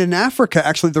 Yeah, and in Africa,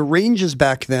 actually, the ranges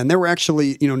back then, they were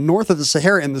actually, north of the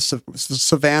Sahara, in the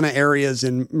savanna areas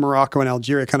in Morocco and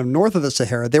Algeria, kind of north of the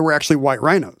Sahara, they were actually white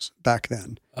rhinos back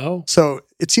then. Oh. So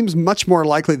it seems much more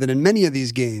likely that in many of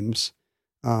these games,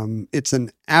 it's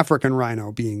an African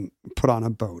rhino being put on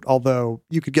a boat, although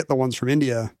you could get the ones from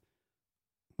India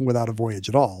without a voyage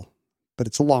at all, but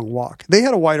it's a long walk. They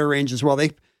had a wider range as well.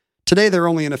 Today they're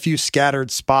only in a few scattered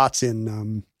spots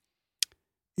in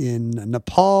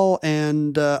Nepal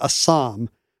and Assam,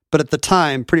 but at the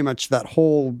time, pretty much that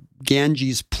whole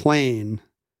Ganges plain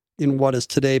in what is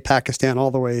today Pakistan,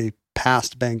 all the way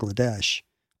past Bangladesh,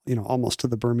 almost to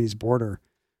the Burmese border,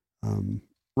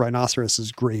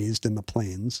 rhinoceroses grazed in the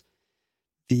plains.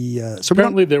 So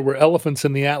apparently there were elephants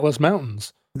in the Atlas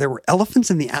Mountains. There were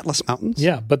elephants in the Atlas Mountains?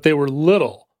 Yeah, but they were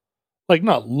little. Like,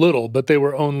 not little, but they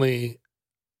were only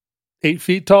 8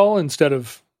 feet tall instead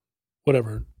of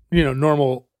whatever.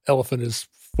 Normal elephant is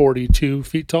 42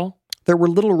 feet tall. There were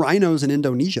little rhinos in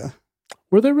Indonesia.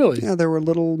 Were there really? Yeah, there were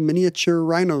little miniature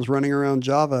rhinos running around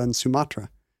Java and Sumatra.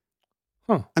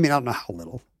 Huh. I mean, I don't know how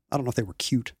little. I don't know if they were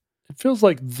cute. It feels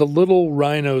like the little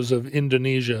rhinos of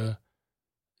Indonesia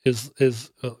is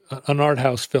an art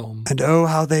house film. And oh,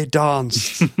 how they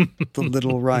danced, the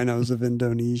little rhinos of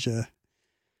Indonesia.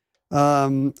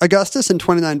 Augustus in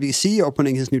 29 BC,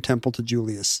 opening his new temple to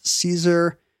Julius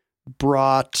Caesar,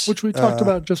 brought... Which we talked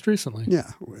about just recently.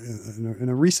 Yeah, in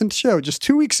a recent show, just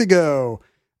 2 weeks ago,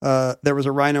 there was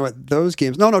a rhino at those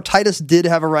games. No, Titus did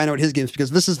have a rhino at his games, because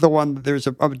this is the one that there's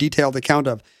a detailed account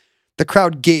of. The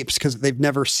crowd gapes because they've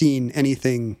never seen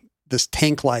anything, this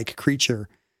tank-like creature.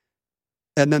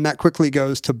 And then that quickly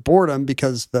goes to boredom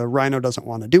because the rhino doesn't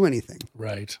want to do anything.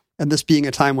 Right. And this being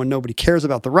a time when nobody cares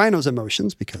about the rhino's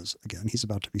emotions, because, again, he's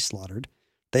about to be slaughtered,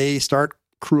 they start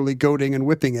cruelly goading and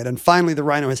whipping it. And finally, the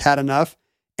rhino has had enough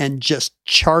and just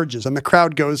charges. And the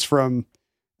crowd goes from,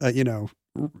 they're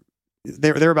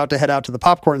about to head out to the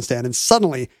popcorn stand. And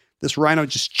suddenly, this rhino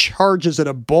just charges at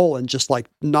a bull and just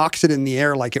knocks it in the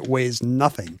air like it weighs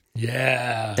nothing.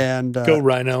 Yeah. And go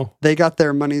rhino. They got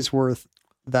their money's worth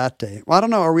that day. Well, I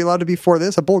don't know. Are we allowed to be for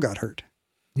this? A bull got hurt.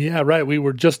 Yeah, right. We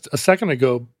were just a second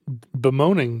ago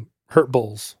bemoaning hurt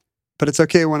bulls. But it's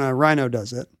okay when a rhino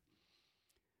does it.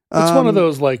 It's one of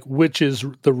those, which is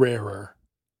the rarer?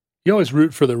 You always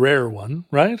root for the rare one,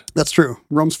 right? That's true.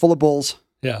 Rome's full of bulls.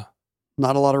 Yeah.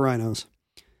 Not a lot of rhinos.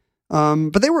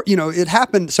 But they were, it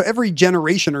happened. So every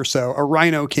generation or so, a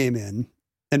rhino came in.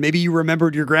 And maybe you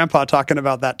remembered your grandpa talking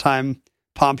about that time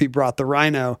Pompey brought the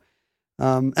rhino.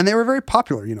 And they were very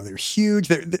popular. They were huge.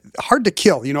 They're hard to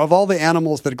kill. Of all the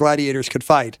animals that gladiators could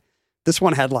fight, this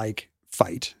one had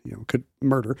could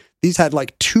murder. These had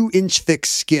 2-inch thick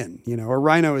skin. A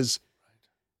rhino is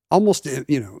almost,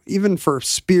 even for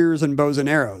spears and bows and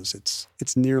arrows,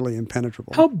 it's nearly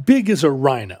impenetrable. How big is a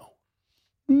rhino?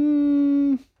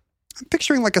 I'm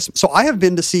picturing so I have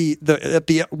been to see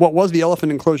what was the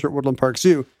elephant enclosure at Woodland Park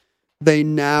Zoo. They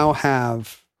now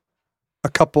have a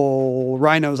couple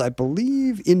rhinos, I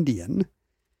believe Indian,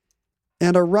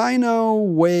 and a rhino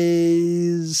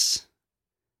weighs,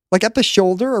 at the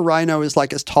shoulder, a rhino is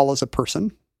as tall as a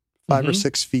person, 5 or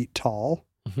 6 feet tall.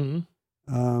 Mm-hmm.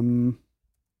 I'm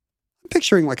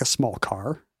picturing a small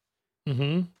car.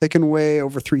 Mm-hmm. They can weigh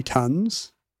over 3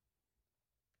 tons.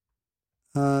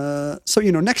 So,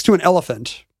 next to an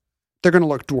elephant, they're going to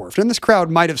look dwarfed. And this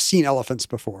crowd might have seen elephants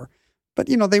before, but,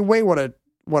 they weigh what a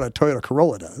Toyota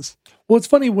Corolla does. Well, it's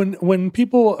funny when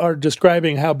people are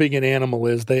describing how big an animal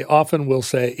is, they often will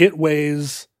say it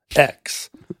weighs X.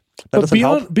 But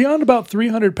beyond about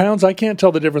 300 pounds, I can't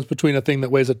tell the difference between a thing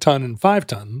that weighs a ton and 5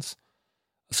 tons.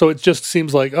 So it just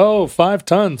seems 5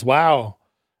 tons. Wow.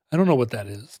 I don't know what that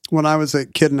is. When I was a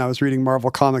kid and I was reading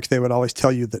Marvel Comics, they would always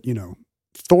tell you that,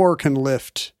 Thor can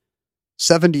lift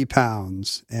 70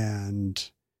 pounds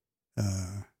and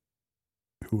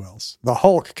who else? The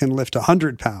Hulk can lift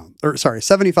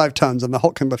 75 tons, and the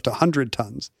Hulk can lift 100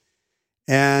 tons.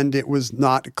 And it was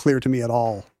not clear to me at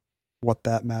all what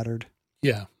that mattered.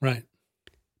 Yeah, right.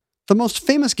 The most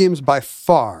famous games by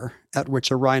far at which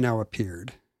a rhino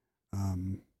appeared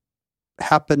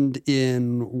happened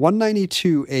in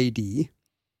 192 AD.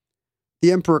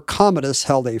 The Emperor Commodus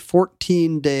held a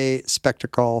 14-day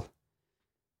spectacle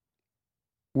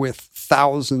with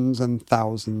thousands and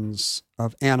thousands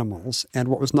of animals. And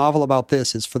what was novel about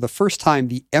this is for the first time,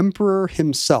 the emperor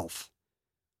himself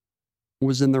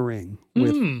was in the ring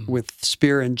with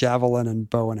spear and javelin and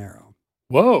bow and arrow.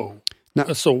 Whoa.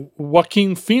 Now, So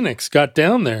Joaquin Phoenix got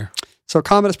down there. So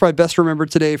Commodus probably best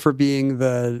remembered today for being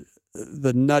the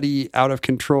nutty, out of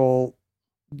control,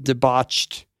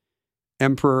 debauched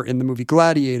emperor in the movie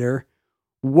Gladiator,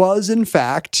 was in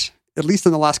fact, at least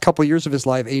in the last couple of years of his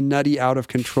life, a nutty, out of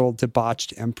control,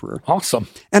 debauched emperor. Awesome.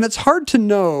 And it's hard to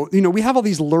know, we have all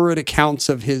these lurid accounts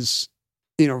of his,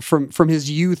 from his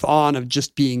youth on, of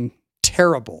just being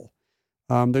terrible.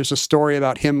 There's a story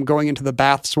about him going into the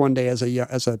baths one day as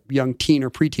a young teen or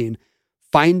preteen,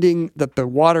 finding that the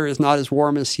water is not as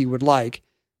warm as he would like,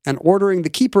 and ordering the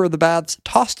keeper of the baths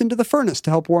tossed into the furnace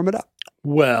to help warm it up.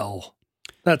 Well,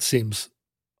 that seems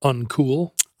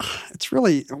uncool. It's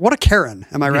really, what a Karen,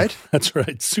 am I right? That's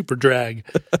right. Super drag.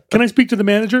 Can I speak to the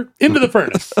manager? Into the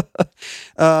furnace.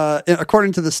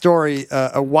 According to the story,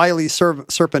 a wily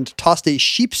serpent tossed a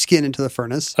sheepskin into the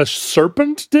furnace. A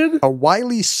serpent did? A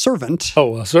wily servant.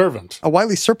 Oh, a servant. A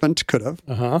wily serpent could have.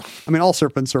 Uh-huh. I mean, all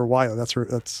serpents are wily.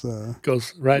 That's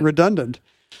goes right. Redundant.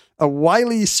 A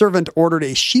wily servant ordered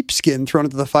a sheepskin thrown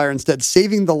into the fire instead,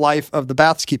 saving the life of the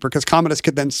baths keeper, because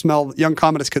young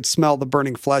Commodus could smell the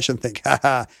burning flesh and think,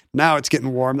 now it's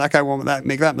getting warm. That guy won't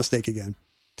make that mistake again.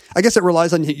 I guess it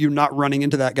relies on you not running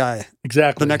into that guy.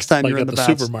 Exactly. The next time you're in the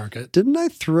baths. Supermarket. Didn't I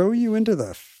throw you into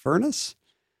the furnace?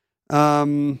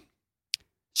 Should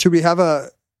we have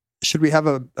a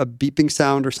beeping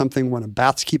sound or something when a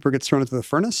baths keeper gets thrown into the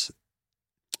furnace?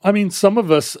 I mean, some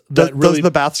of us does the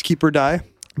baths keeper die?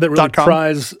 That really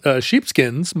prize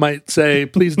sheepskins might say,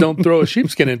 please don't throw a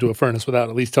sheepskin into a furnace without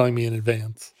at least telling me in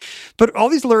advance. But all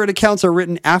these lurid accounts are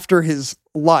written after his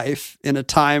life in a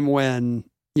time when,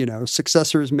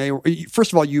 successors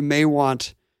first of all, you may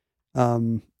want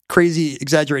crazy,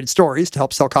 exaggerated stories to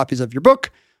help sell copies of your book,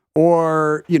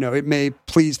 or, it may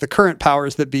please the current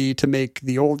powers that be to make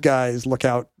the old guys make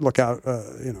out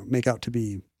to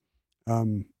be,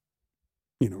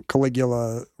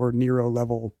 Caligula or Nero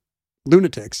level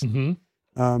lunatics.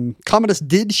 Mm-hmm. Commodus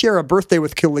did share a birthday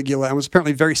with Caligula and was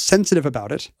apparently very sensitive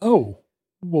about it. Oh,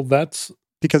 well, that's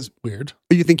because weird.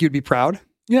 You think you'd be proud?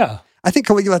 Yeah. I think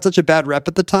Caligula had such a bad rep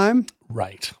at the time.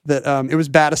 Right. That it was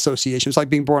bad association. It's like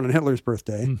being born on Hitler's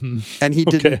birthday. Mm-hmm.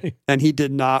 And he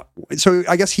did not. So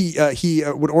I guess he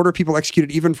would order people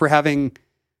executed even for having,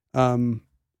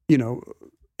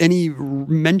 any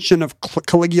mention of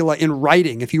Caligula in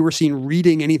writing. If you were seen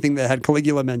reading anything that had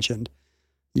Caligula mentioned,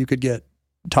 you could get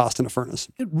tossed in a furnace.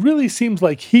 It really seems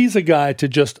like he's a guy to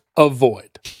just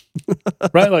avoid,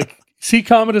 right? Like, see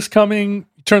Commodus coming,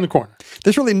 turn the corner.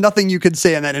 There's really nothing you could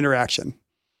say in that interaction.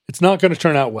 It's not going to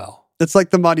turn out well. It's like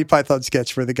the Monty Python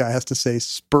sketch where the guy has to say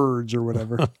spurge or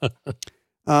whatever.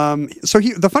 So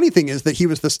the funny thing is that he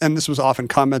was this, and this was often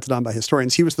commented on by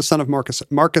historians, he was the son of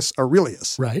Marcus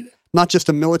Aurelius. Right. Not just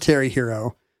a military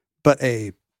hero, but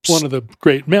one of the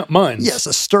great minds. Yes,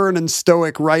 a stern and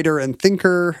stoic writer and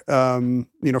thinker,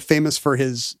 famous for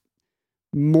his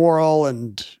moral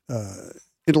and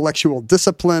intellectual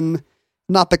discipline.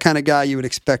 Not the kind of guy you would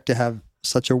expect to have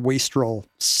such a wastrel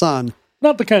son.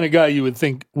 Not the kind of guy you would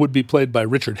think would be played by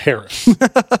Richard Harris.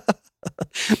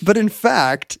 But in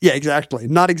fact, yeah, exactly.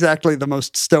 Not exactly the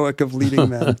most stoic of leading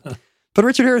men. But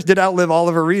Richard Harris did outlive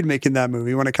Oliver Reed making that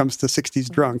movie when it comes to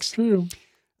 60s drunks. True.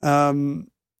 So,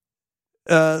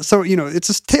 it's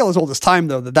a tale as old as time,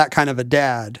 though, that kind of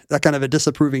a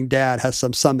disapproving dad has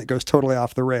some son that goes totally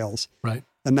off the rails. Right.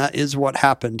 And that is what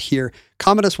happened here.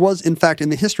 Commodus was, in fact, in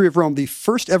the history of Rome, the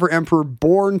first ever emperor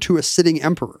born to a sitting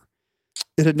emperor.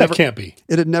 That can't be.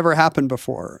 It had never happened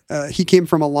before. He came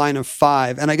from a line of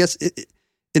 5. And I guess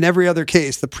in every other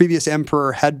case, the previous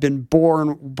emperor had been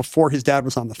born before his dad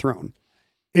was on the throne.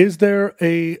 Is there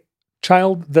a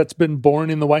child that's been born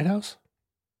in the White House?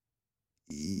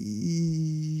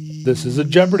 This is a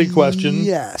Jeopardy question.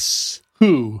 Yes.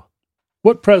 Who?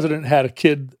 What president had a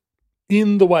kid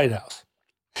in the White House?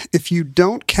 If you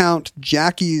don't count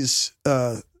Jackie's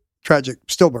tragic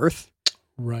stillbirth,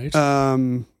 right?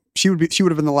 She would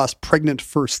have been the last pregnant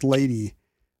first lady.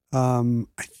 I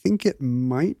think it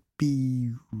might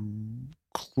be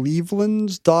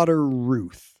Cleveland's daughter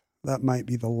Ruth. That might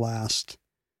be the last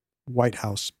White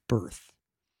House birth.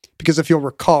 Because if you'll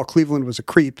recall, Cleveland was a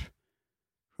creep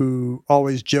who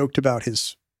always joked about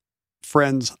his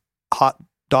friend's hot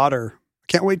daughter.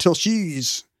 Can't wait till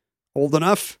she's old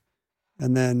enough.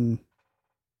 And then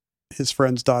his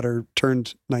friend's daughter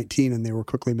turned 19 and they were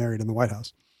quickly married in the White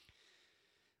House.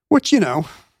 Which,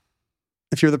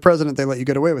 if you're the president, they let you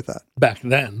get away with that. Back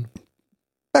then.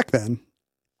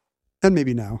 And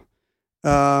maybe now.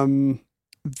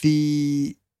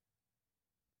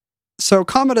 So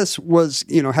Commodus was,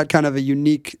 had kind of a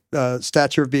unique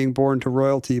stature of being born to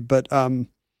royalty, but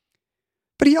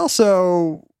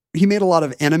he made a lot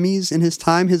of enemies in his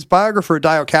time. His biographer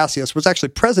Dio Cassius was actually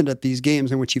present at these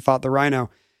games in which he fought the rhino,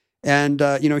 and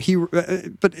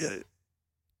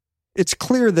it's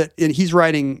clear that he's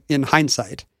writing in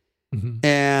hindsight. Mm-hmm.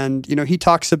 And, he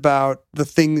talks about the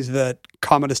things that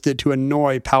Commodus did to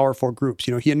annoy powerful groups.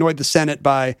 He annoyed the Senate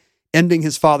by ending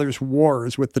his father's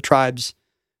wars with the tribes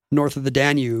north of the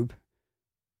Danube.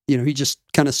 He just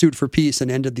kind of sued for peace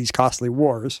and ended these costly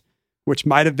wars, which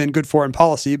might have been good foreign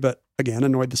policy, but again,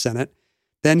 annoyed the Senate.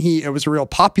 Then he was a real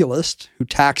populist who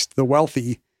taxed the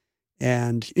wealthy,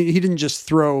 and he didn't just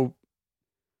throw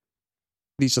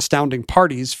these astounding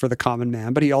parties for the common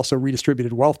man, but he also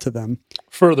redistributed wealth to them.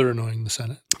 Further annoying the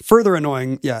Senate. Further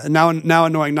annoying, yeah. Now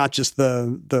annoying not just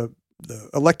the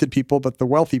elected people, but the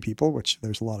wealthy people, which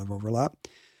there's a lot of overlap.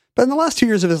 But in the last 2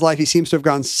 years of his life, he seems to have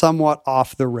gone somewhat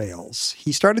off the rails.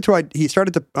 He started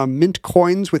to mint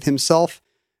coins with himself,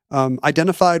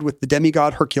 identified with the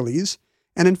demigod Hercules,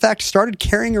 and in fact started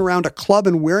carrying around a club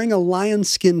and wearing a lion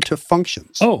skin to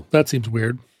functions. Oh, that seems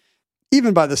weird.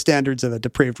 Even by the standards of a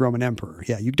depraved Roman emperor.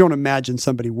 Yeah, you don't imagine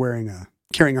somebody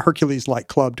carrying a Hercules-like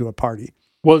club to a party.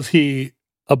 Was he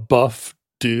a buff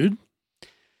dude?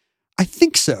 I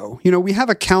think so. We have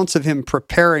accounts of him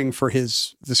preparing for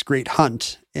this great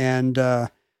hunt, and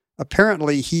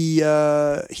apparently he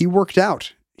worked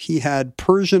out. He had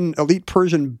elite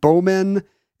Persian bowmen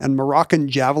and Moroccan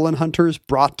javelin hunters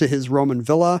brought to his Roman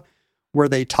villa, where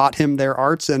they taught him their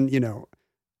arts. And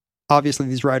obviously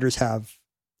these writers have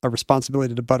a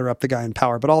responsibility to butter up the guy in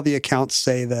power, but all the accounts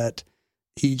say that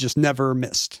he just never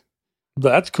missed.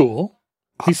 That's cool.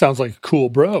 He sounds like a cool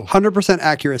bro. 100%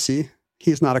 accuracy.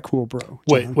 He's not a cool bro.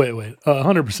 John. Wait.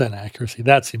 100% accuracy.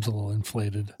 That seems a little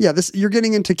inflated. Yeah, you're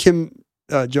getting into Kim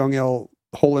Jong-il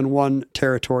hole-in-one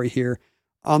territory here.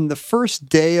 On the first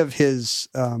day of these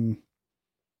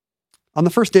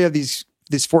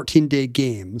 14-day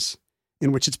games,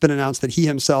 in which it's been announced that he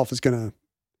himself is going to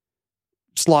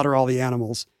slaughter all the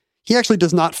animals, he actually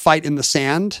does not fight in the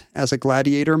sand as a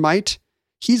gladiator might.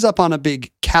 He's up on a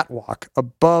big catwalk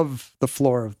above the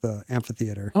floor of the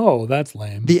amphitheater. Oh, that's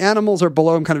lame. The animals are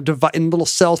below him, kind of in little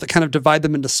cells that kind of divide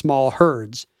them into small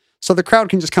herds. So the crowd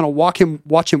can just kind of watch him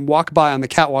walk by on the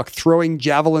catwalk, throwing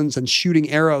javelins and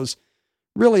shooting arrows,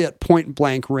 really at point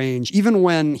blank range. Even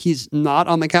when he's not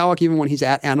on the catwalk, even when he's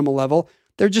at animal level,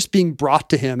 they're just being brought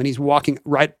to him, and he's walking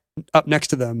right up next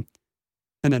to them,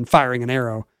 and then firing an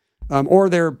arrow. Or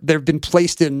they've been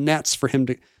placed in nets for him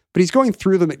to. But he's going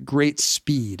through them at great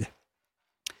speed.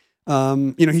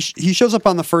 He shows up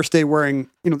on the first day wearing,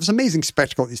 this amazing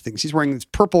spectacle of these things. He's wearing these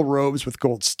purple robes with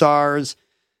gold stars.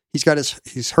 He's got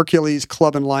his Hercules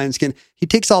club and lion skin. He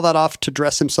takes all that off to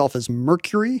dress himself as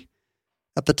Mercury.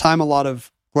 At the time, a lot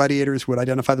of gladiators would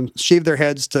identify them, shave their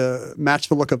heads to match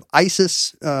the look of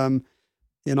Isis in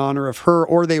honor of her,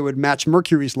 or they would match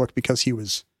Mercury's look because he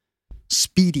was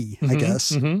speedy, I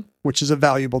guess, which is a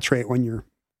valuable trait when you're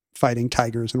fighting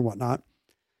tigers and whatnot.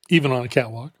 Even on a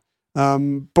catwalk.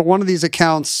 But one of these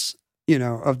accounts,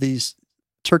 of these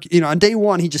turkey, on day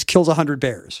one, he just kills 100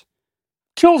 bears.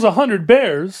 Kills 100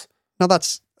 bears? Now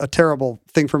that's a terrible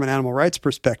thing from an animal rights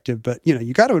perspective, but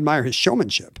you got to admire his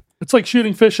showmanship. It's like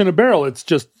shooting fish in a barrel. It's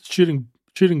just shooting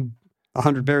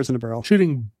 100 bears in a barrel.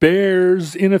 Shooting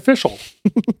bears in official.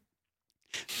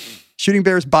 Shooting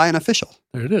bears by an official.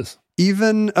 There it is.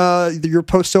 Even your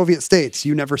post-Soviet states,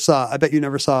 I bet you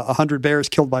never saw 100 bears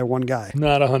killed by one guy.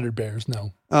 Not 100 bears,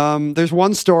 no. There's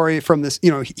one story from this,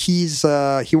 he's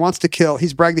bragged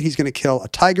that he's going to kill a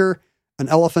tiger, an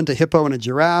elephant, a hippo, and a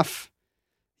giraffe.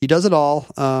 He does it all.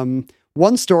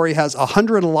 One story has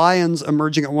 100 lions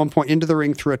emerging at one point into the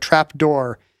ring through a trap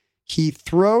door. He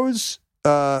throws...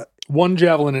 one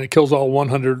javelin and it kills all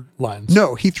 100 lions.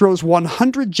 No, he throws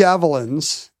 100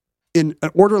 javelins in an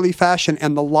orderly fashion,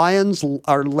 and the lions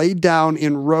are laid down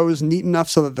in rows neat enough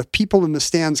so that the people in the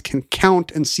stands can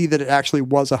count and see that it actually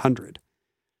was 100.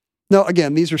 Now,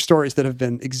 again, these are stories that have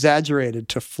been exaggerated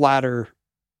to flatter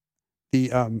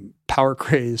the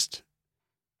power-crazed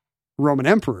Roman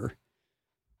emperor.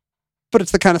 But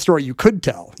it's the kind of story you could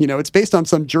tell. It's based on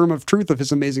some germ of truth of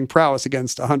his amazing prowess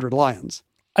against 100 lions.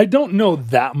 I don't know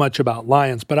that much about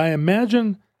lions, but I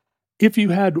imagine if you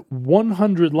had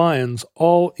 100 lions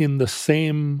all in the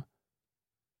same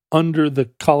under the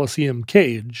Colosseum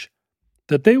cage,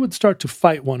 that they would start to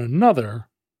fight one another.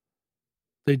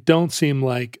 They don't seem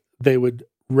like they would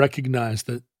recognize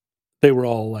that they were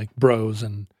all like bros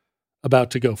and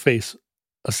about to go face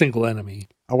a single enemy.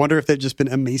 I wonder if they've just been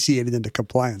emaciated into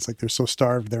compliance. Like they're so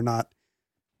starved they're not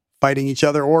fighting each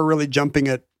other or really jumping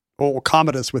at old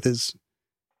Commodus with his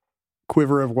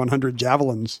quiver of 100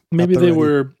 javelins. Maybe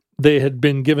they had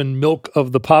been given milk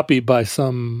of the poppy by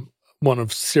one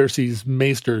of Circe's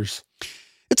maesters.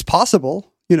 It's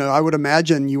possible. I would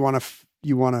imagine you want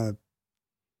to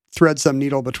thread some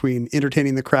needle between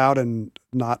entertaining the crowd and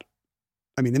not.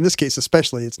 I mean, in this case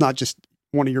especially, it's not just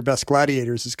one of your best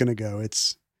gladiators is going to go.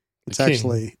 It's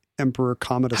actually Emperor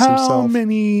Commodus himself. How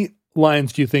many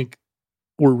lions do you think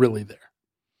were really there?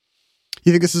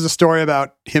 You think this is a story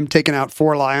about him taking out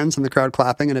 4 lions and the crowd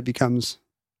clapping and it becomes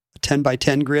a 10 by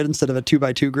 10 grid instead of a 2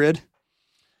 by 2 grid?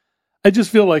 I just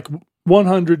feel like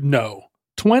 100, no.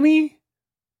 20,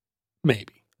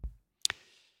 maybe.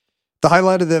 The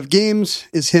highlight of the games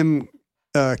is him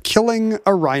killing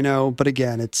a rhino, but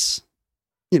again, it's,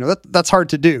 that's hard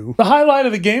to do. The highlight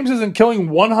of the games isn't killing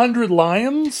 100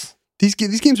 lions? These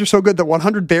games are so good that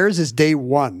 100 bears is day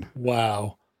 1.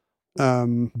 Wow.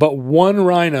 But one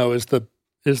rhino is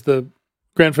the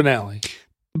grand finale.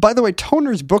 By the way,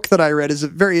 Toner's book that I read is a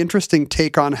very interesting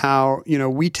take on how,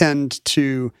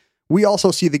 we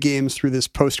also see the games through this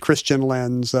post-Christian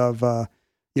lens of,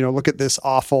 look at this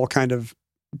awful kind of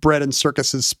bread and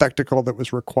circuses spectacle that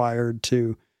was required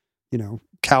to,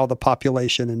 cow the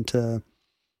population into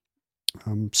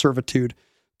servitude.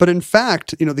 But in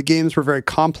fact, the games were very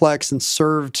complex and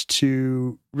served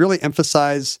to really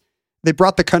emphasize, they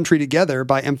brought the country together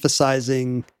by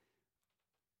emphasizing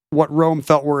what Rome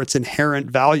felt were its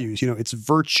inherent values, its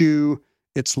virtue,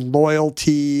 its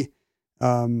loyalty,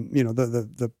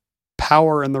 the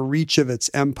power and the reach of its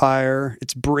empire,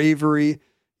 its bravery.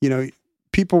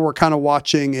 People were kind of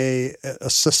watching a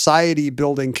society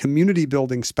building, community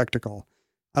building spectacle.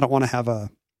 I don't want to have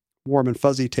a warm and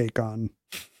fuzzy take on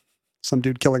some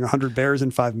dude killing 100 bears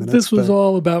in 5 minutes. This was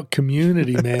all about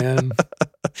community, man.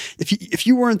 If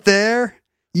you weren't there,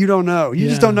 you don't know. You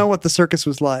just don't know what the circus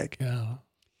was like. Yeah.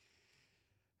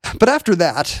 But after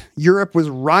that, Europe was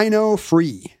rhino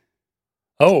free.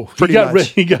 Oh, he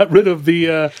got rid of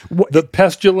the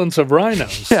pestilence of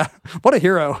rhinos. Yeah, what a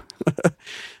hero.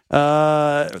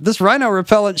 This rhino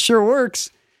repellent sure works.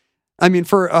 I mean,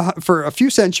 for a few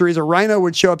centuries, a rhino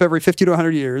would show up every 50 to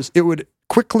 100 years. It would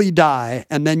quickly die,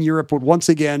 and then Europe would once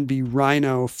again be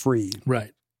rhino free.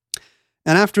 Right.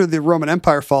 And after the Roman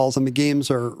Empire falls and the games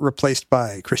are replaced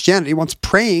by Christianity, once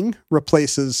praying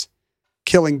replaces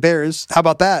killing bears, how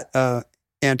about that,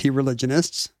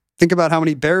 anti-religionists? Think about how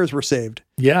many bears were saved.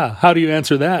 Yeah. How do you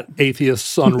answer that,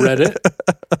 atheists on Reddit?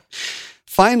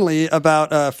 Finally, about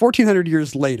 1,400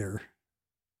 years later,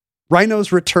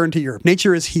 rhinos return to Europe.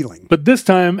 Nature is healing. But this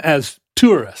time as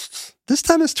tourists. This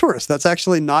time as tourists. That's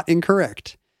actually not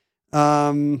incorrect.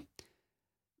 The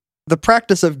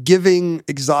practice of giving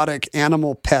exotic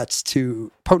animal pets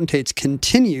to potentates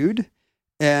continued,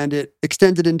 and it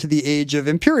extended into the age of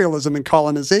imperialism and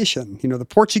colonization. The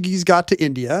Portuguese got to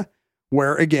India,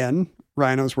 where, again,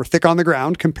 rhinos were thick on the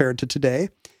ground compared to today.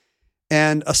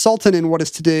 And a sultan in what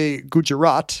is today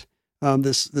Gujarat,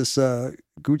 this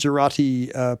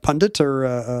Gujarati pundit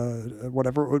or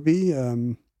whatever it would be.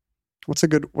 What's a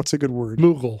good word?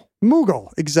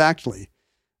 Mughal, exactly.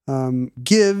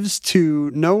 Gives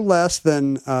to no less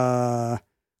than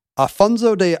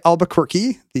Afonso de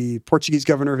Albuquerque, the Portuguese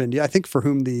governor of India, I think for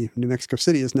whom the New Mexico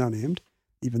City is now named,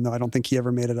 even though I don't think he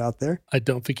ever made it out there. I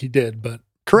don't think he did, but...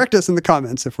 Correct us in the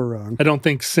comments if we're wrong. I don't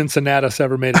think Cincinnatus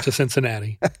ever made it to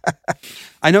Cincinnati.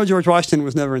 I know George Washington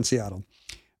was never in Seattle.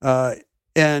 So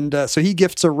he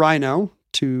gifts a rhino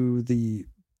to the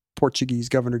Portuguese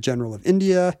Governor General of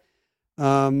India.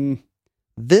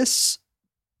 This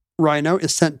rhino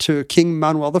is sent to King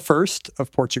Manuel I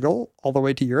of Portugal, all the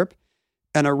way to Europe,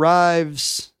 and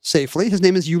arrives safely. His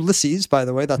name is Ulysses, by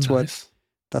the way. That's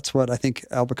what I think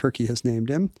Albuquerque has named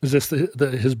him. Is this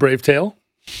his brave tale?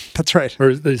 That's right. Or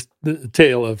is this the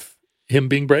tale of him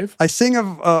being brave? I sing of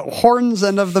horns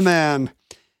and of the man.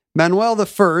 Manuel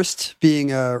I,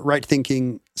 being a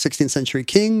right-thinking 16th century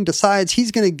king, decides he's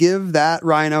going to give that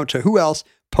rhino to who else?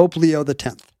 Pope Leo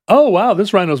X. Oh, wow.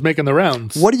 This rhino's making the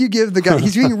rounds. What do you give the guy?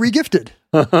 He's being regifted.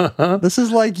 This is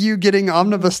like you getting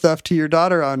omnibus stuff to your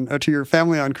daughter to your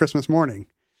family on Christmas morning.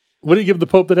 What do you give the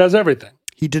Pope that has everything?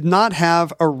 He did not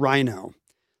have a rhino.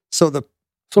 So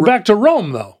back to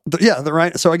Rome, though. the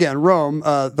rhino. So again, Rome,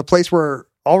 the place where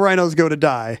all rhinos go to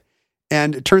die.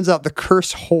 And it turns out the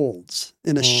curse holds.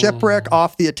 In a shipwreck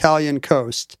off the Italian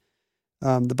coast,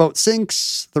 the boat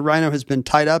sinks, the rhino has been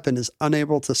tied up and is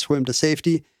unable to swim to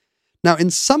safety. Now, in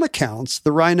some accounts,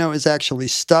 the rhino is actually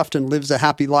stuffed and lives a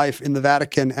happy life in the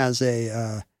Vatican as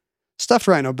a stuffed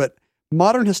rhino, but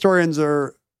modern historians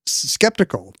are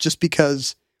skeptical just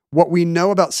because what we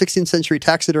know about 16th century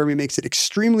taxidermy makes it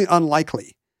extremely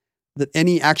unlikely that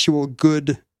any actual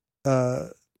good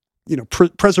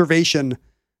preservation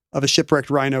of a shipwrecked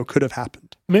rhino could have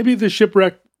happened. Maybe the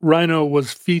shipwrecked rhino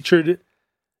was featured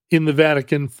in the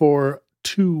Vatican for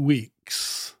 2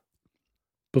 weeks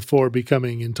before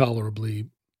becoming intolerably...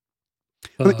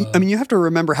 I mean, you have to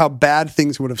remember how bad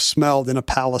things would have smelled in a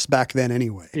palace back then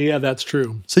anyway. Yeah, that's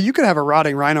true. So you could have a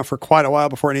rotting rhino for quite a while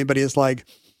before anybody is like,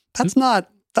 that's not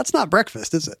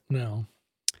breakfast, is it? No.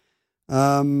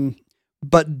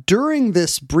 But during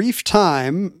this brief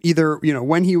time, either,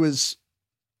 when he was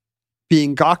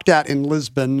being gawked at in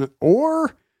Lisbon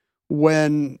or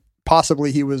when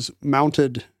possibly he was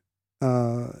mounted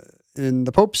in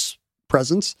the Pope's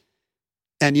presence.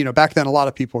 And, back then a lot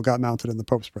of people got mounted in the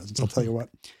Pope's presence, I'll tell you what.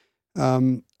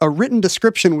 A written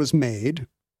description was made,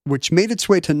 which made its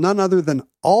way to none other than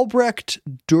Albrecht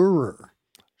Dürer.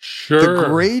 Sure. The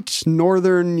great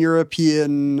Northern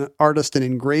European artist and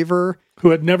engraver. Who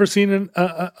had never seen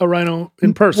a rhino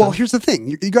in person. Well, here's the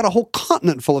thing. You got a whole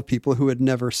continent full of people who had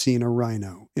never seen a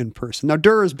rhino in person. Now,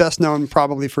 Dürer is best known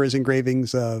probably for his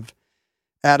engravings of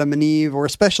Adam and Eve, or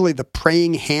especially the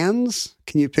praying hands.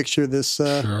 Can you picture this?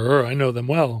 Sure, I know them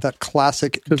well. That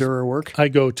classic Dürer work. I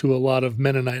go to a lot of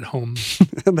Mennonite homes.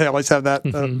 They always have that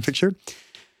picture.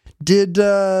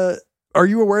 Are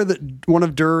you aware that one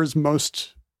of Dürer's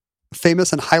most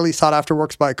famous and highly sought after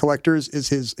works by collectors is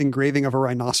his engraving of a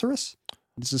rhinoceros?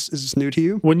 Is this new to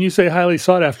you? When you say highly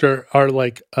sought after, are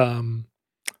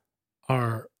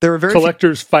there are very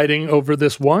collectors fighting over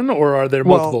this one, or are there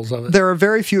multiples of it? There are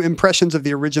very few impressions of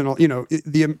the original.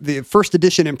 The first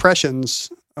edition impressions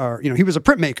are, he was a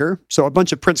printmaker, so a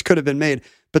bunch of prints could have been made,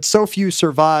 but so few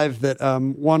survive that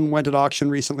one went at auction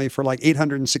recently for like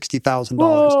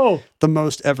 $860,000, the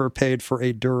most ever paid for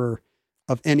a Dürer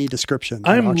of any description.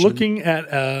 I'm looking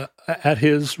at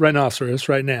his rhinoceros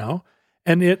right now,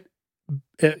 and it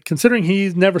considering he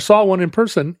never saw one in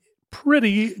person,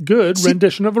 pretty good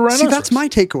rendition of a rhinoceros. See, that's my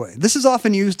takeaway. This is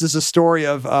often used as a story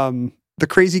of the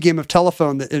crazy game of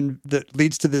telephone that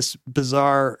leads to this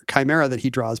bizarre chimera that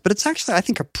he draws. But it's actually, I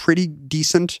think, a pretty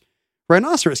decent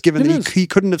rhinoceros, given that he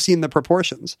couldn't have seen the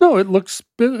proportions. No,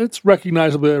 it's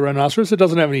recognizably a rhinoceros. It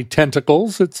doesn't have any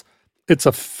tentacles. It's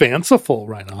a fanciful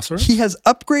rhinoceros. He has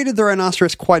upgraded the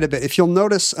rhinoceros quite a bit. If you'll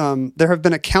notice, there have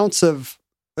been accounts of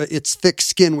its thick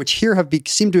skin, which here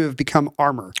seem to have become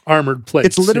armor. Armored plates.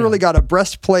 It's literally got a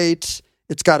breastplate.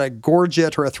 It's got a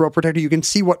gorget or a throat protector. You can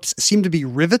see what seem to be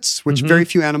rivets, which very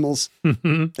few animals,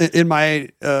 in my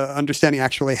understanding,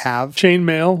 actually have.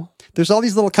 Chainmail. There's all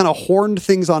these little kind of horned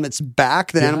things on its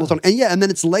back that animals don't. And then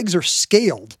its legs are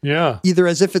scaled. Yeah. Either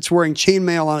as if it's wearing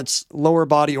chainmail on its lower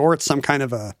body or it's some kind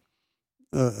of a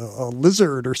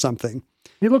lizard or something.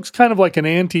 He looks kind of like an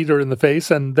anteater in the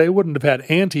face, and they wouldn't have had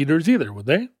anteaters either, would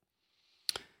they?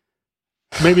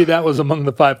 Maybe that was among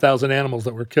the 5,000 animals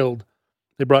that were killed.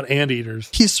 They brought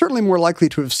anteaters. He's certainly more likely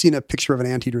to have seen a picture of an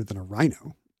anteater than a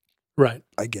rhino. Right.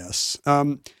 I guess.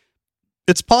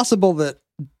 It's possible that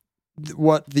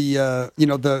what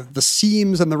the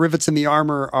seams and the rivets in the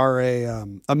armor are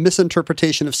a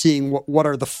misinterpretation of seeing what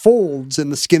are the folds in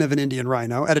the skin of an Indian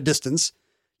rhino at a distance.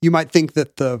 You might think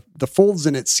that the folds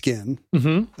in its skin,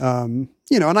 and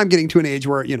I'm getting to an age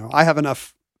where, I have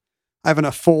enough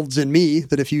folds in me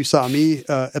that if you saw me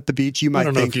at the beach, you might think...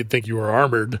 I don't know if you'd think you were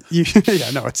armored.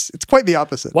 It's quite the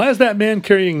opposite. Why is that man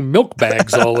carrying milk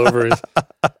bags all over his...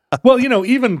 Well,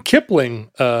 even Kipling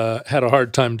had a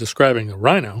hard time describing a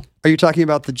rhino. Are you talking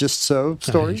about the Just So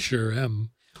story? I sure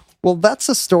am. Well, that's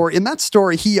a story. In that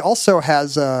story, he also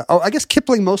has... I guess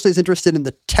Kipling mostly is interested in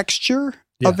the texture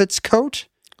of its coat.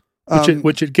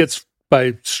 Which it gets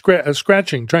by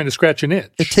scratching, trying to scratch an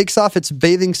itch. It takes off its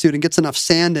bathing suit and gets enough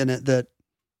sand in it that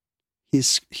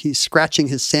he's scratching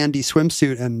his sandy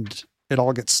swimsuit and it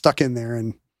all gets stuck in there.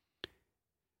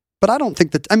 But I don't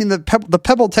think that. I mean, the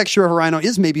pebbled texture of a rhino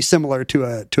is maybe similar to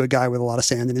a guy with a lot of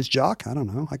sand in his jock. I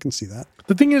don't know. I can see that.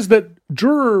 The thing is that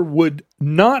Dürer would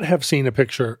not have seen a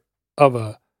picture of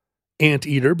a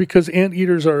anteater because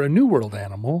anteaters are a New World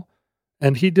animal.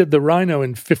 And he did the rhino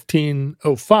in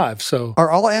 1505. So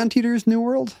Are all anteaters New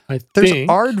World? I There's think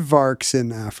aardvarks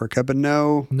in Africa, but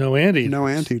no anteaters. no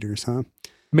anteaters, huh?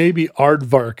 Maybe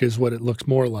aardvark is what it looks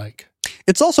more like.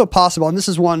 It's also possible, and this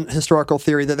is one historical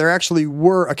theory, that there actually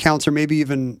were accounts or maybe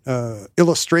even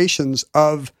illustrations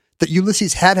of that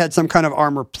Ulysses had some kind of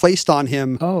armor placed on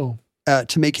him Oh.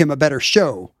 to make him a better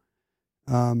show.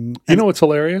 You know what's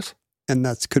hilarious? And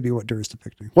that could be what Durr is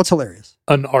depicting. What's hilarious?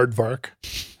 An aardvark.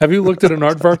 Have you looked at an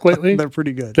aardvark lately? They're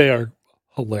pretty good. They are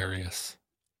hilarious.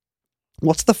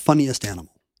 What's the funniest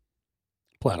animal?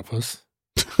 Platypus.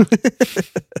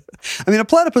 I mean, a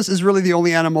platypus is really the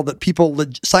only animal that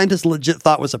scientists legit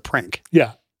thought was a prank.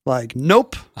 Yeah. Like,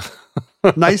 nope.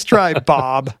 Nice try,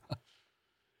 Bob.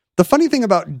 The funny thing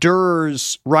about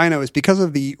Durr's rhino is because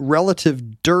of the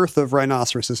relative dearth of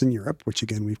rhinoceroses in Europe, which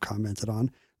again we've commented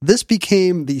on, this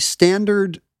became the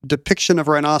standard depiction of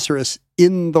rhinoceros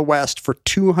in the West for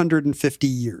 250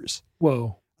 years.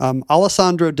 Whoa.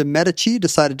 Alessandro de' Medici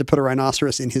decided to put a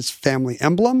rhinoceros in his family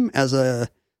emblem as a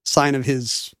sign of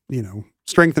his,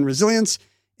 strength and resilience.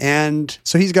 And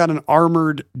so he's got an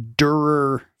armored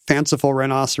Dürer fanciful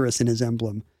rhinoceros in his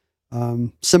emblem.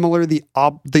 Similar, the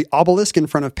obelisk in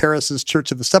front of Paris's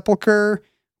Church of the Sepulchre,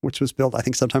 which was built, I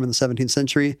think, sometime in the 17th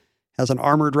century, has an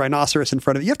armored rhinoceros in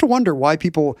front of it. You have to wonder why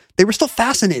they were still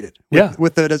fascinated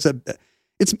with it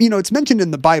it's mentioned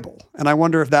in the Bible. And I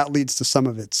wonder if that leads to some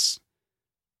of its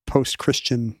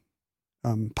post-Christian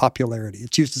popularity.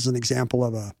 It's used as an example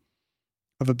of a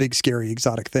big, scary,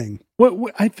 exotic thing. Well,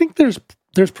 I think there's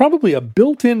probably a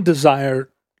built-in desire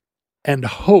and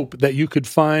hope that you could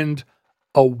find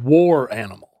a war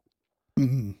animal.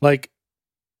 Mm-hmm. Like,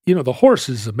 the horse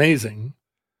is amazing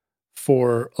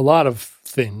for a lot of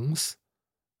things.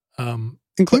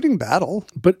 Including battle.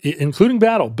 Including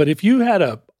battle. But if you had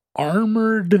a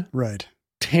armored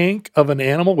tank of an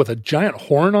animal with a giant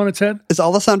horn on its head. Is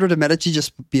Alessandro de' Medici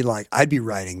just be like, I'd be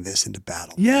riding this into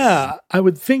battle? Yeah. Man. I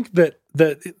would think that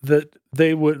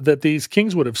these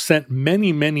kings would have sent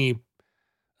many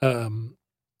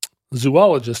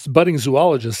zoologists, budding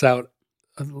zoologists out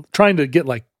trying to get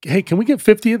like, hey, can we get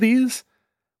 50 of these?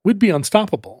 We'd be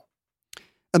unstoppable.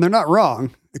 And they're not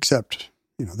wrong, except,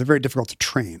 they're very difficult to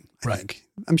train, I think.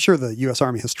 I'm sure the U.S.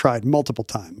 Army has tried multiple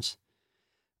times.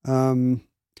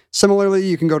 Similarly,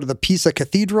 you can go to the Pisa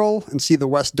Cathedral and see the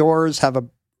west doors have a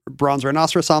bronze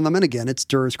rhinoceros on them. And again, it's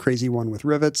Durr's crazy one with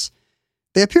rivets.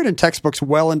 They appeared in textbooks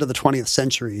well into the 20th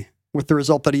century, with the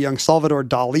result that a young Salvador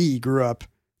Dali grew up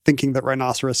thinking that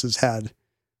rhinoceroses had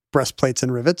breastplates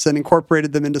and rivets and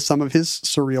incorporated them into some of his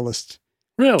surrealist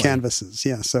canvases.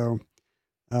 Yeah, so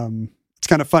it's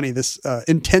kind of funny. This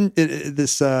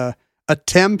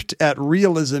attempt at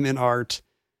realism in art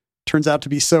turns out to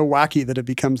be so wacky that it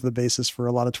becomes the basis for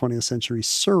a lot of 20th century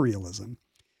surrealism.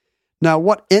 Now,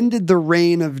 what ended the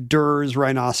reign of Durr's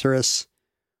rhinoceros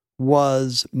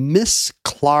was Miss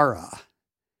Clara.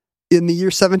 In the year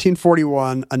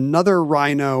 1741, another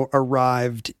rhino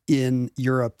arrived in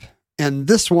Europe, and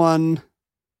this one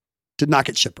did not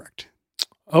get shipwrecked.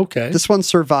 Okay. This one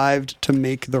survived to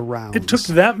make the rounds. It took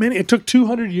that many? It took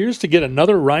 200 years to get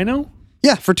another rhino?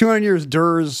 Yeah, for 200 years,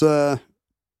 Durr's, there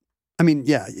was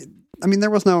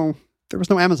no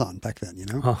Amazon back then,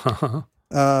 Uh-huh.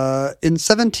 In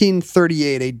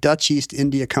 1738, a Dutch East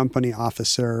India Company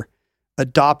officer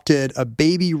adopted a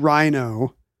baby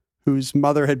rhino whose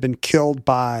mother had been killed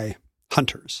by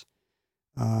hunters.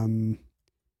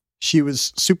 She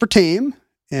was super tame,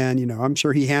 and, I'm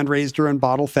sure he hand-raised her and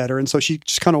bottle-fed her, and so she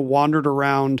just kind of wandered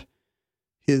around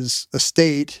his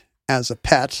estate as a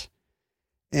pet.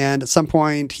 And at some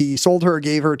point, he sold her,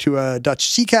 gave her to a Dutch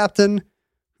sea captain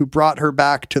who brought her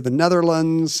back to the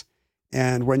Netherlands.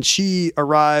 And when she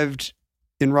arrived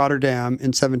in Rotterdam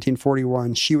in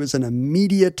 1741, she was an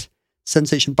immediate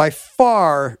sensation, by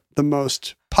far the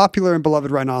most popular and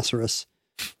beloved rhinoceros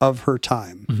of her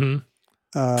time. Mm-hmm.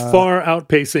 Far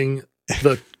outpacing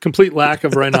the complete lack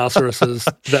of rhinoceroses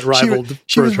that rivaled.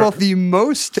 She was both the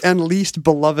most and least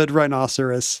beloved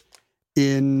rhinoceros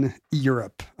in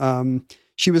Europe.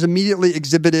 She was immediately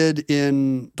exhibited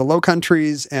in the Low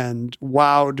Countries and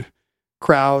wowed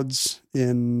crowds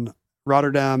in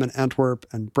Rotterdam and Antwerp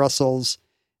and Brussels.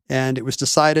 And it was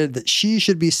decided that she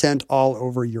should be sent all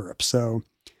over Europe. So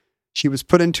she was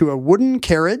put into a wooden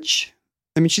carriage.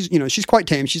 I mean, she's quite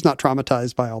tame. She's not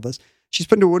traumatized by all this. She's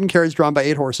put into a wooden carriage drawn by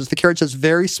 8 horses. The carriage has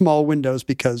very small windows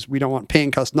because we don't want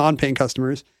non-paying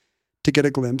customers to get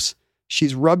a glimpse.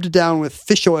 She's rubbed down with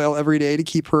fish oil every day to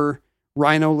keep her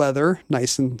rhino leather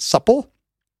nice and supple.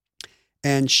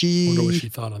 And I wonder what she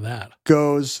thought of that.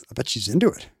 I bet she's into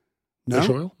it. No? Fish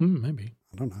oil? Maybe.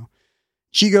 I don't know.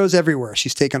 she goes everywhere.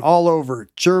 She's taken all over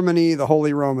Germany. The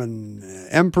Holy Roman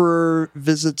Emperor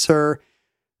visits her.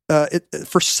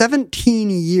 For 17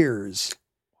 years,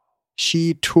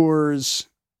 she tours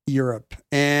Europe.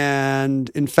 And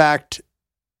in fact,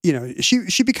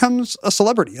 she becomes a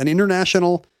celebrity, an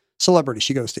international celebrity.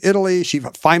 She goes to Italy. She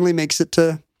finally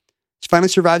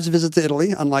survives a visit to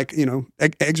Italy, unlike,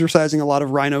 exorcising a lot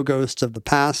of rhino ghosts of the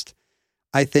past.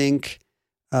 I think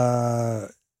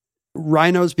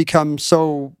rhinos become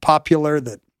so popular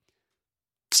that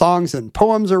songs and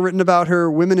poems are written about her.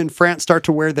 Women in France start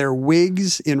to wear their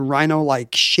wigs in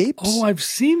rhino-like shapes. Oh, I've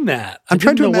seen that. I'm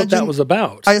trying to know imagine what that was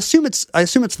about. I assume it's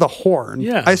the horn.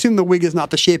 Yeah. I assume the wig is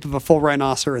not the shape of a full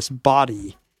rhinoceros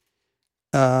body.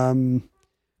 But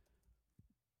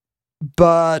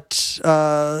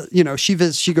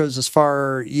she goes as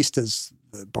far east as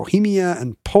Bohemia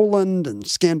and Poland and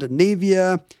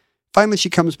Scandinavia. Finally, she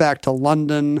comes back to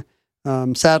London.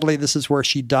 Sadly, this is where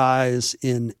she dies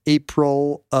in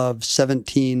April of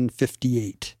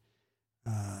 1758.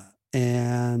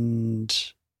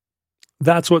 And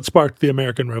that's what sparked the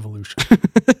American Revolution.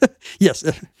 Yes,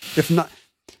 if not,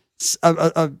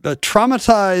 a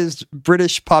traumatized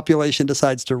British population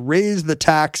decides to raise the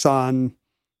tax on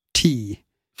tea,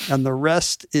 and the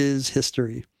rest is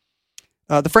history.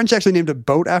 The French actually named a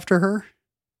boat after her.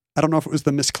 I don't know if it was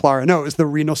the Miss Clara. No, it was the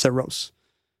Rhinoceros.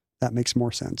 That makes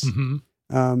more sense.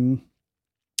 Mm-hmm.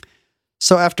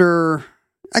 So after,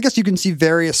 I guess you can see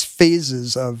various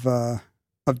phases of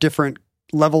different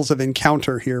levels of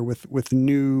encounter here with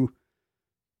new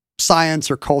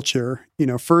science or culture.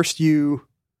 First you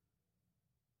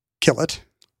kill it.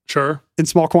 Sure. In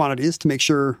small quantities to make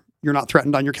sure you're not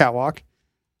threatened on your catwalk.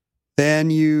 Then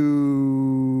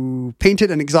you paint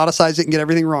it and exoticize it and get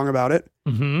everything wrong about it.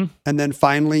 Mm-hmm. And then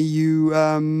finally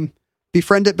you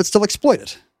befriend it but still exploit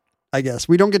it. I guess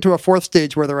we don't get to a fourth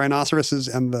stage where the rhinoceroses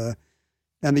and the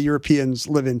Europeans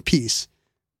live in peace.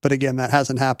 But again, that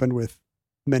hasn't happened with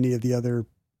many of the other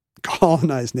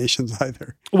colonized nations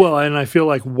either. Well, and I feel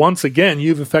like once again,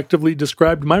 you've effectively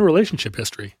described my relationship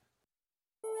history.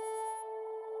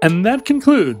 And that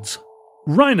concludes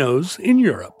Rhinos in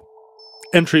Europe.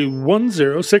 Entry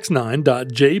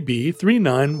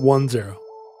 1069.JB3910.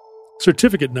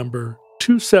 Certificate number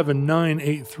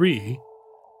 27983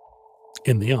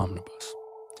 in the omnibus.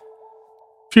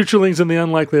 Futurelings, in the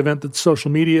unlikely event that social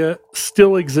media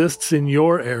still exists in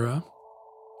your era,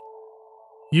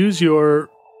 use your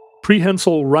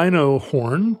prehensile rhino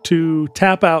horn to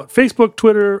tap out Facebook,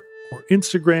 Twitter, or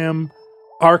Instagram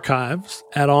archives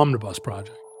at Omnibus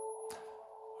Project.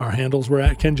 Our handles were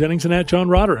at Ken Jennings and at John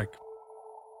Roderick.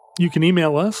 You can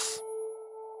email us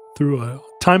through a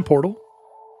time portal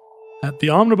at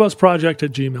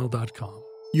theomnibusproject@gmail.com.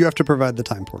 You have to provide the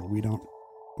time portal. We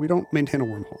don't maintain a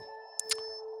wormhole.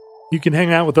 You can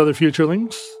hang out with other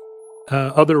futurelings,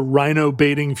 other rhino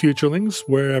baiting futurelings,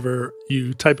 wherever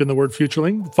you type in the word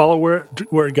futureling. Follow where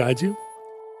it guides you.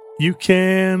 You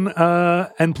can,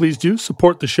 and please do,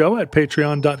 support the show at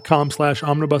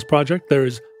patreon.com/omnibusproject. There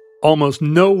is almost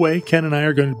no way Ken and I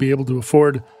are going to be able to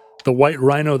afford the white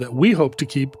rhino that we hope to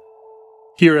keep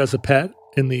here as a pet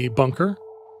in the bunker.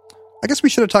 I guess we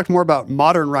should have talked more about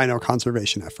modern rhino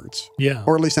conservation efforts. Yeah.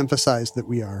 Or at least emphasized that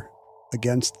we are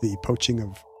against the poaching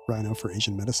of rhino for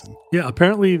Asian medicine. Yeah,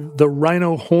 apparently the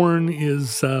rhino horn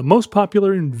is most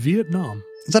popular in Vietnam.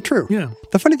 Is that true? Yeah.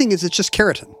 The funny thing is it's just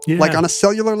keratin. Yeah. Like on a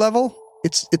cellular level,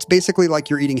 it's basically like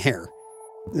you're eating hair.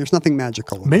 There's nothing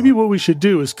magical about Maybe it. what we should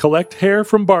do is collect hair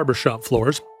from barbershop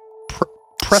floors,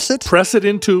 Press it? press it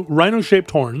into rhino-shaped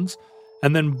horns,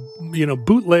 and then,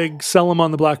 bootleg, sell them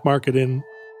on the black market in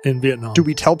Vietnam. Do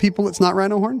we tell people it's not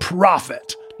rhino horn?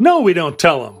 Profit. No, we don't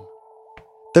tell them.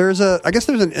 I guess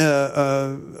there's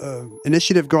an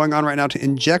initiative going on right now to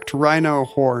inject rhino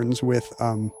horns with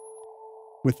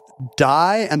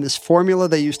dye and this formula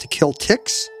they use to kill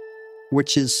ticks,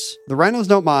 which is the rhinos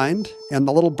don't mind, and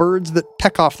the little birds that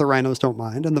peck off the rhinos don't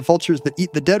mind, and the vultures that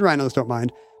eat the dead rhinos don't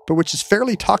mind, but which is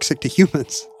fairly toxic to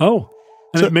humans. Oh,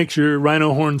 and So- it makes your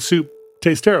rhino horn soup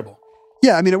taste terrible.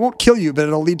 Yeah, I mean, it won't kill you, but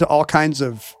it'll lead to all kinds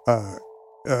of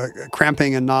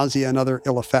cramping and nausea and other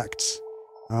ill effects.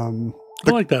 I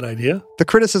like that idea. The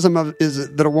criticism is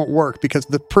that it won't work because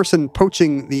the person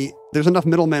poaching there's enough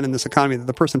middlemen in this economy that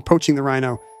the person poaching the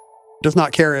rhino does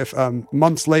not care if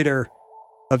months later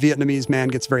a Vietnamese man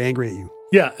gets very angry at you.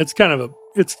 Yeah, it's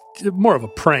more of a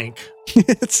prank.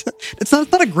 it's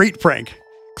not a great prank.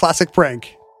 Classic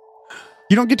prank.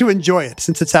 You don't get to enjoy it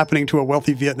since it's happening to a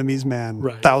wealthy Vietnamese man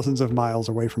Right. thousands of miles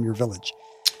away from your village.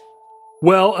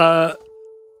 Well,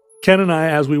 Ken and I,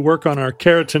 as we work on our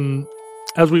counterfeit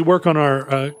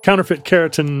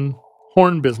keratin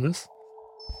horn business,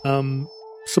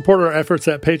 Support our efforts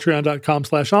at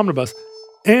patreon.com/omnibus.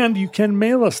 And you can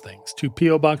mail us things to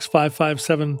P.O. Box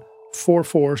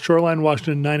 55744, Shoreline,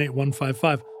 Washington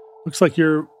 98155. Looks like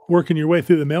you're working your way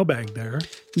through the mailbag there.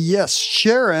 Yes,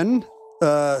 Sharon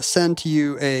sent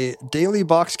you a daily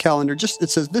box calendar. It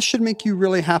says, this should make you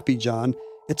really happy, John.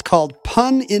 It's called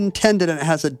Pun Intended, and it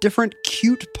has a different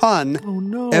cute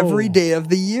pun every day of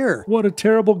the year. What a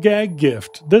terrible gag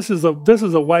gift. This is a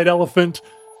white elephant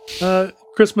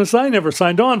Christmas I never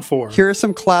signed on for. Here are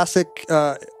some classic,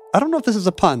 I don't know if this is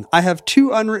a pun. I have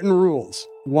 2 unwritten rules.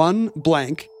 1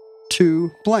 blank,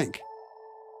 2 blank.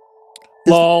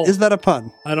 Lol. Is that a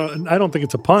pun? I don't think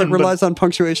it's a pun. It relies on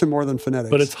punctuation more than phonetics.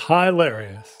 But it's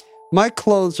hilarious. My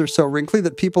clothes are so wrinkly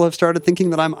that people have started thinking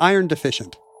that I'm iron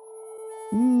deficient.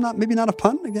 Maybe not a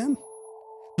pun again.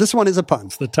 This one is a pun.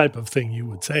 It's the type of thing you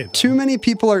would say, though. Too many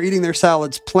people are eating their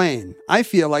salads plain. I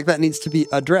feel like that needs to be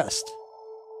addressed.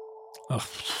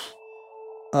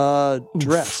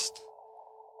 Dressed.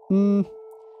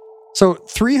 So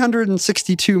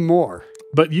 362 more.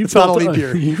 But you It's not a leap felt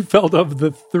year. you felt of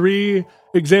the 3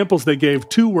 examples they gave,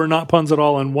 2 were not puns at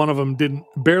all, and one of them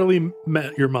barely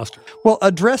met your muster. Well,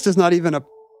 addressed is not even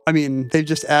they've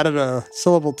just added a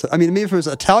syllable to, maybe if it was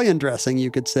Italian dressing, you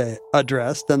could say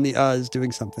addressed, then the is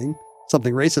doing something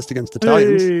racist against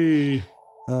Italians. Hey.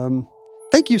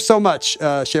 Thank you so much,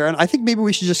 Sharon. I think maybe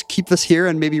we should just keep this here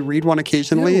and maybe read one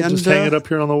occasionally. We'll just hang it up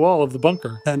here on the wall of the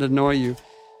bunker. And annoy you.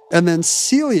 And then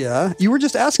Celia, you were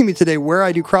just asking me today where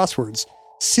I do crosswords.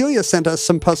 Celia sent us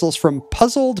some puzzles from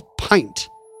Puzzled Pint.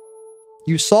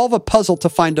 You solve a puzzle to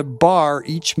find a bar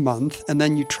each month, and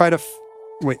then you try to...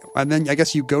 and then I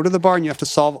guess you go to the bar and you have to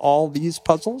solve all these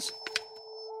puzzles?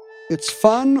 It's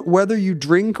fun whether you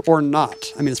drink or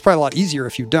not. It's probably a lot easier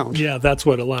if you don't. Yeah, that's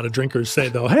what a lot of drinkers say,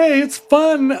 though. Hey, it's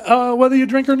fun whether you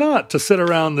drink or not to sit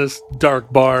around this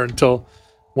dark bar until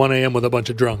 1 a.m. with a bunch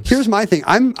of drunks. Here's my thing.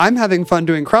 I'm having fun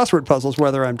doing crossword puzzles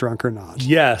whether I'm drunk or not.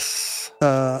 Yes.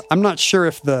 I'm not sure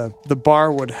if the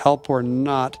bar would help or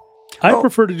not. I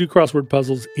prefer to do crossword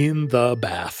puzzles in the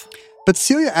bath. But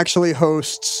Celia actually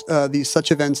hosts these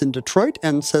such events in Detroit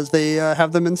and says they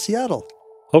have them in Seattle.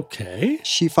 Okay.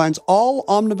 She finds all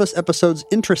Omnibus episodes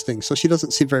interesting, so she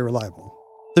doesn't seem very reliable.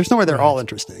 There's no way they're all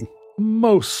interesting.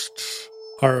 Most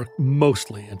are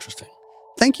mostly interesting.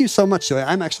 Thank you so much, Celia.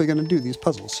 I'm actually going to do these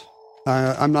puzzles.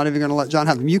 I'm not even going to let John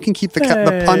have them. You can keep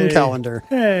the pun calendar.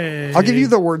 Hey. I'll give you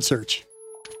the word search.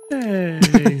 Hey.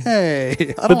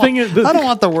 Hey. I don't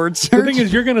want the word search. The thing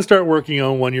is, you're going to start working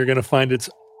on one. You're going to find it's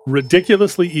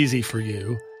ridiculously easy for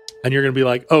you. And you're going to be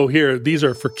like, oh, here, these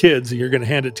are for kids. And you're going to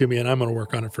hand it to me, and I'm going to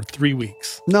work on it for 3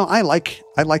 weeks. No, I like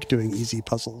doing easy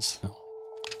puzzles. No.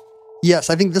 Yes,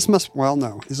 I think this must... Well,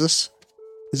 no. Is this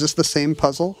the same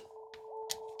puzzle?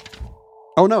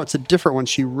 Oh, no, it's a different one.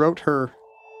 She wrote her...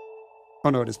 Oh,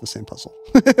 no, it is the same puzzle.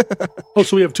 Oh,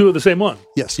 so we have 2 of the same one.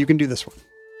 Yes, you can do this one.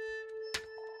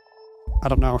 I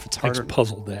don't know if it's harder. Thanks,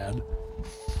 Puzzle Dad.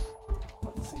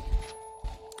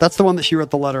 That's the one that she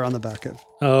wrote the letter on the back of.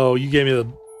 Oh, you gave me the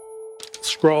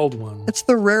scrawled one. It's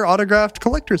the rare autographed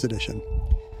collector's edition.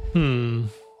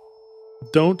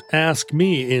 Don't ask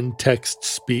me in text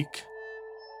speak.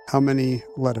 How many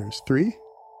letters? 3?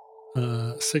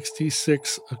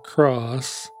 66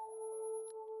 across.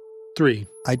 3.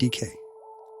 IDK.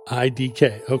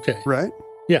 IDK. Okay. Right?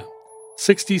 Yeah.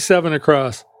 67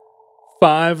 across.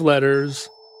 5 letters.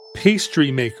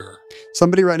 Pastry maker.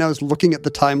 Somebody right now is looking at the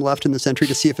time left in this entry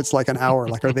to see if it's like an hour.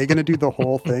 Like, are they going to do the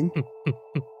whole thing?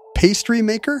 Pastry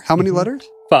maker? How many letters?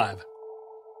 5.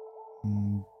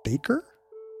 Baker?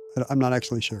 I'm not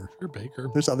actually sure. You're baker.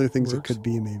 There's other things Works. it could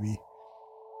be, maybe.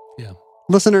 Yeah.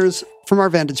 Listeners, from our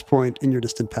vantage point in your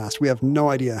distant past, we have no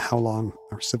idea how long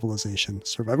our civilization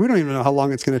survived. We don't even know how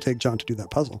long it's going to take John to do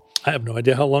that puzzle. I have no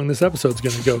idea how long this episode's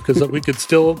going to go because we could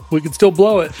still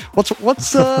blow it.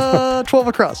 What's 12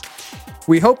 across?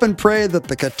 We hope and pray that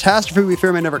the catastrophe we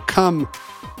fear may never come.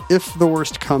 If the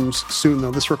worst comes soon,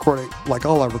 though, this recording, like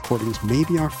all our recordings, may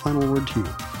be our final word to you.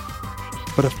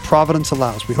 But if Providence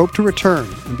allows, we hope to return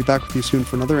and be back with you soon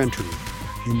for another entry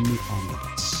in the Omnibus.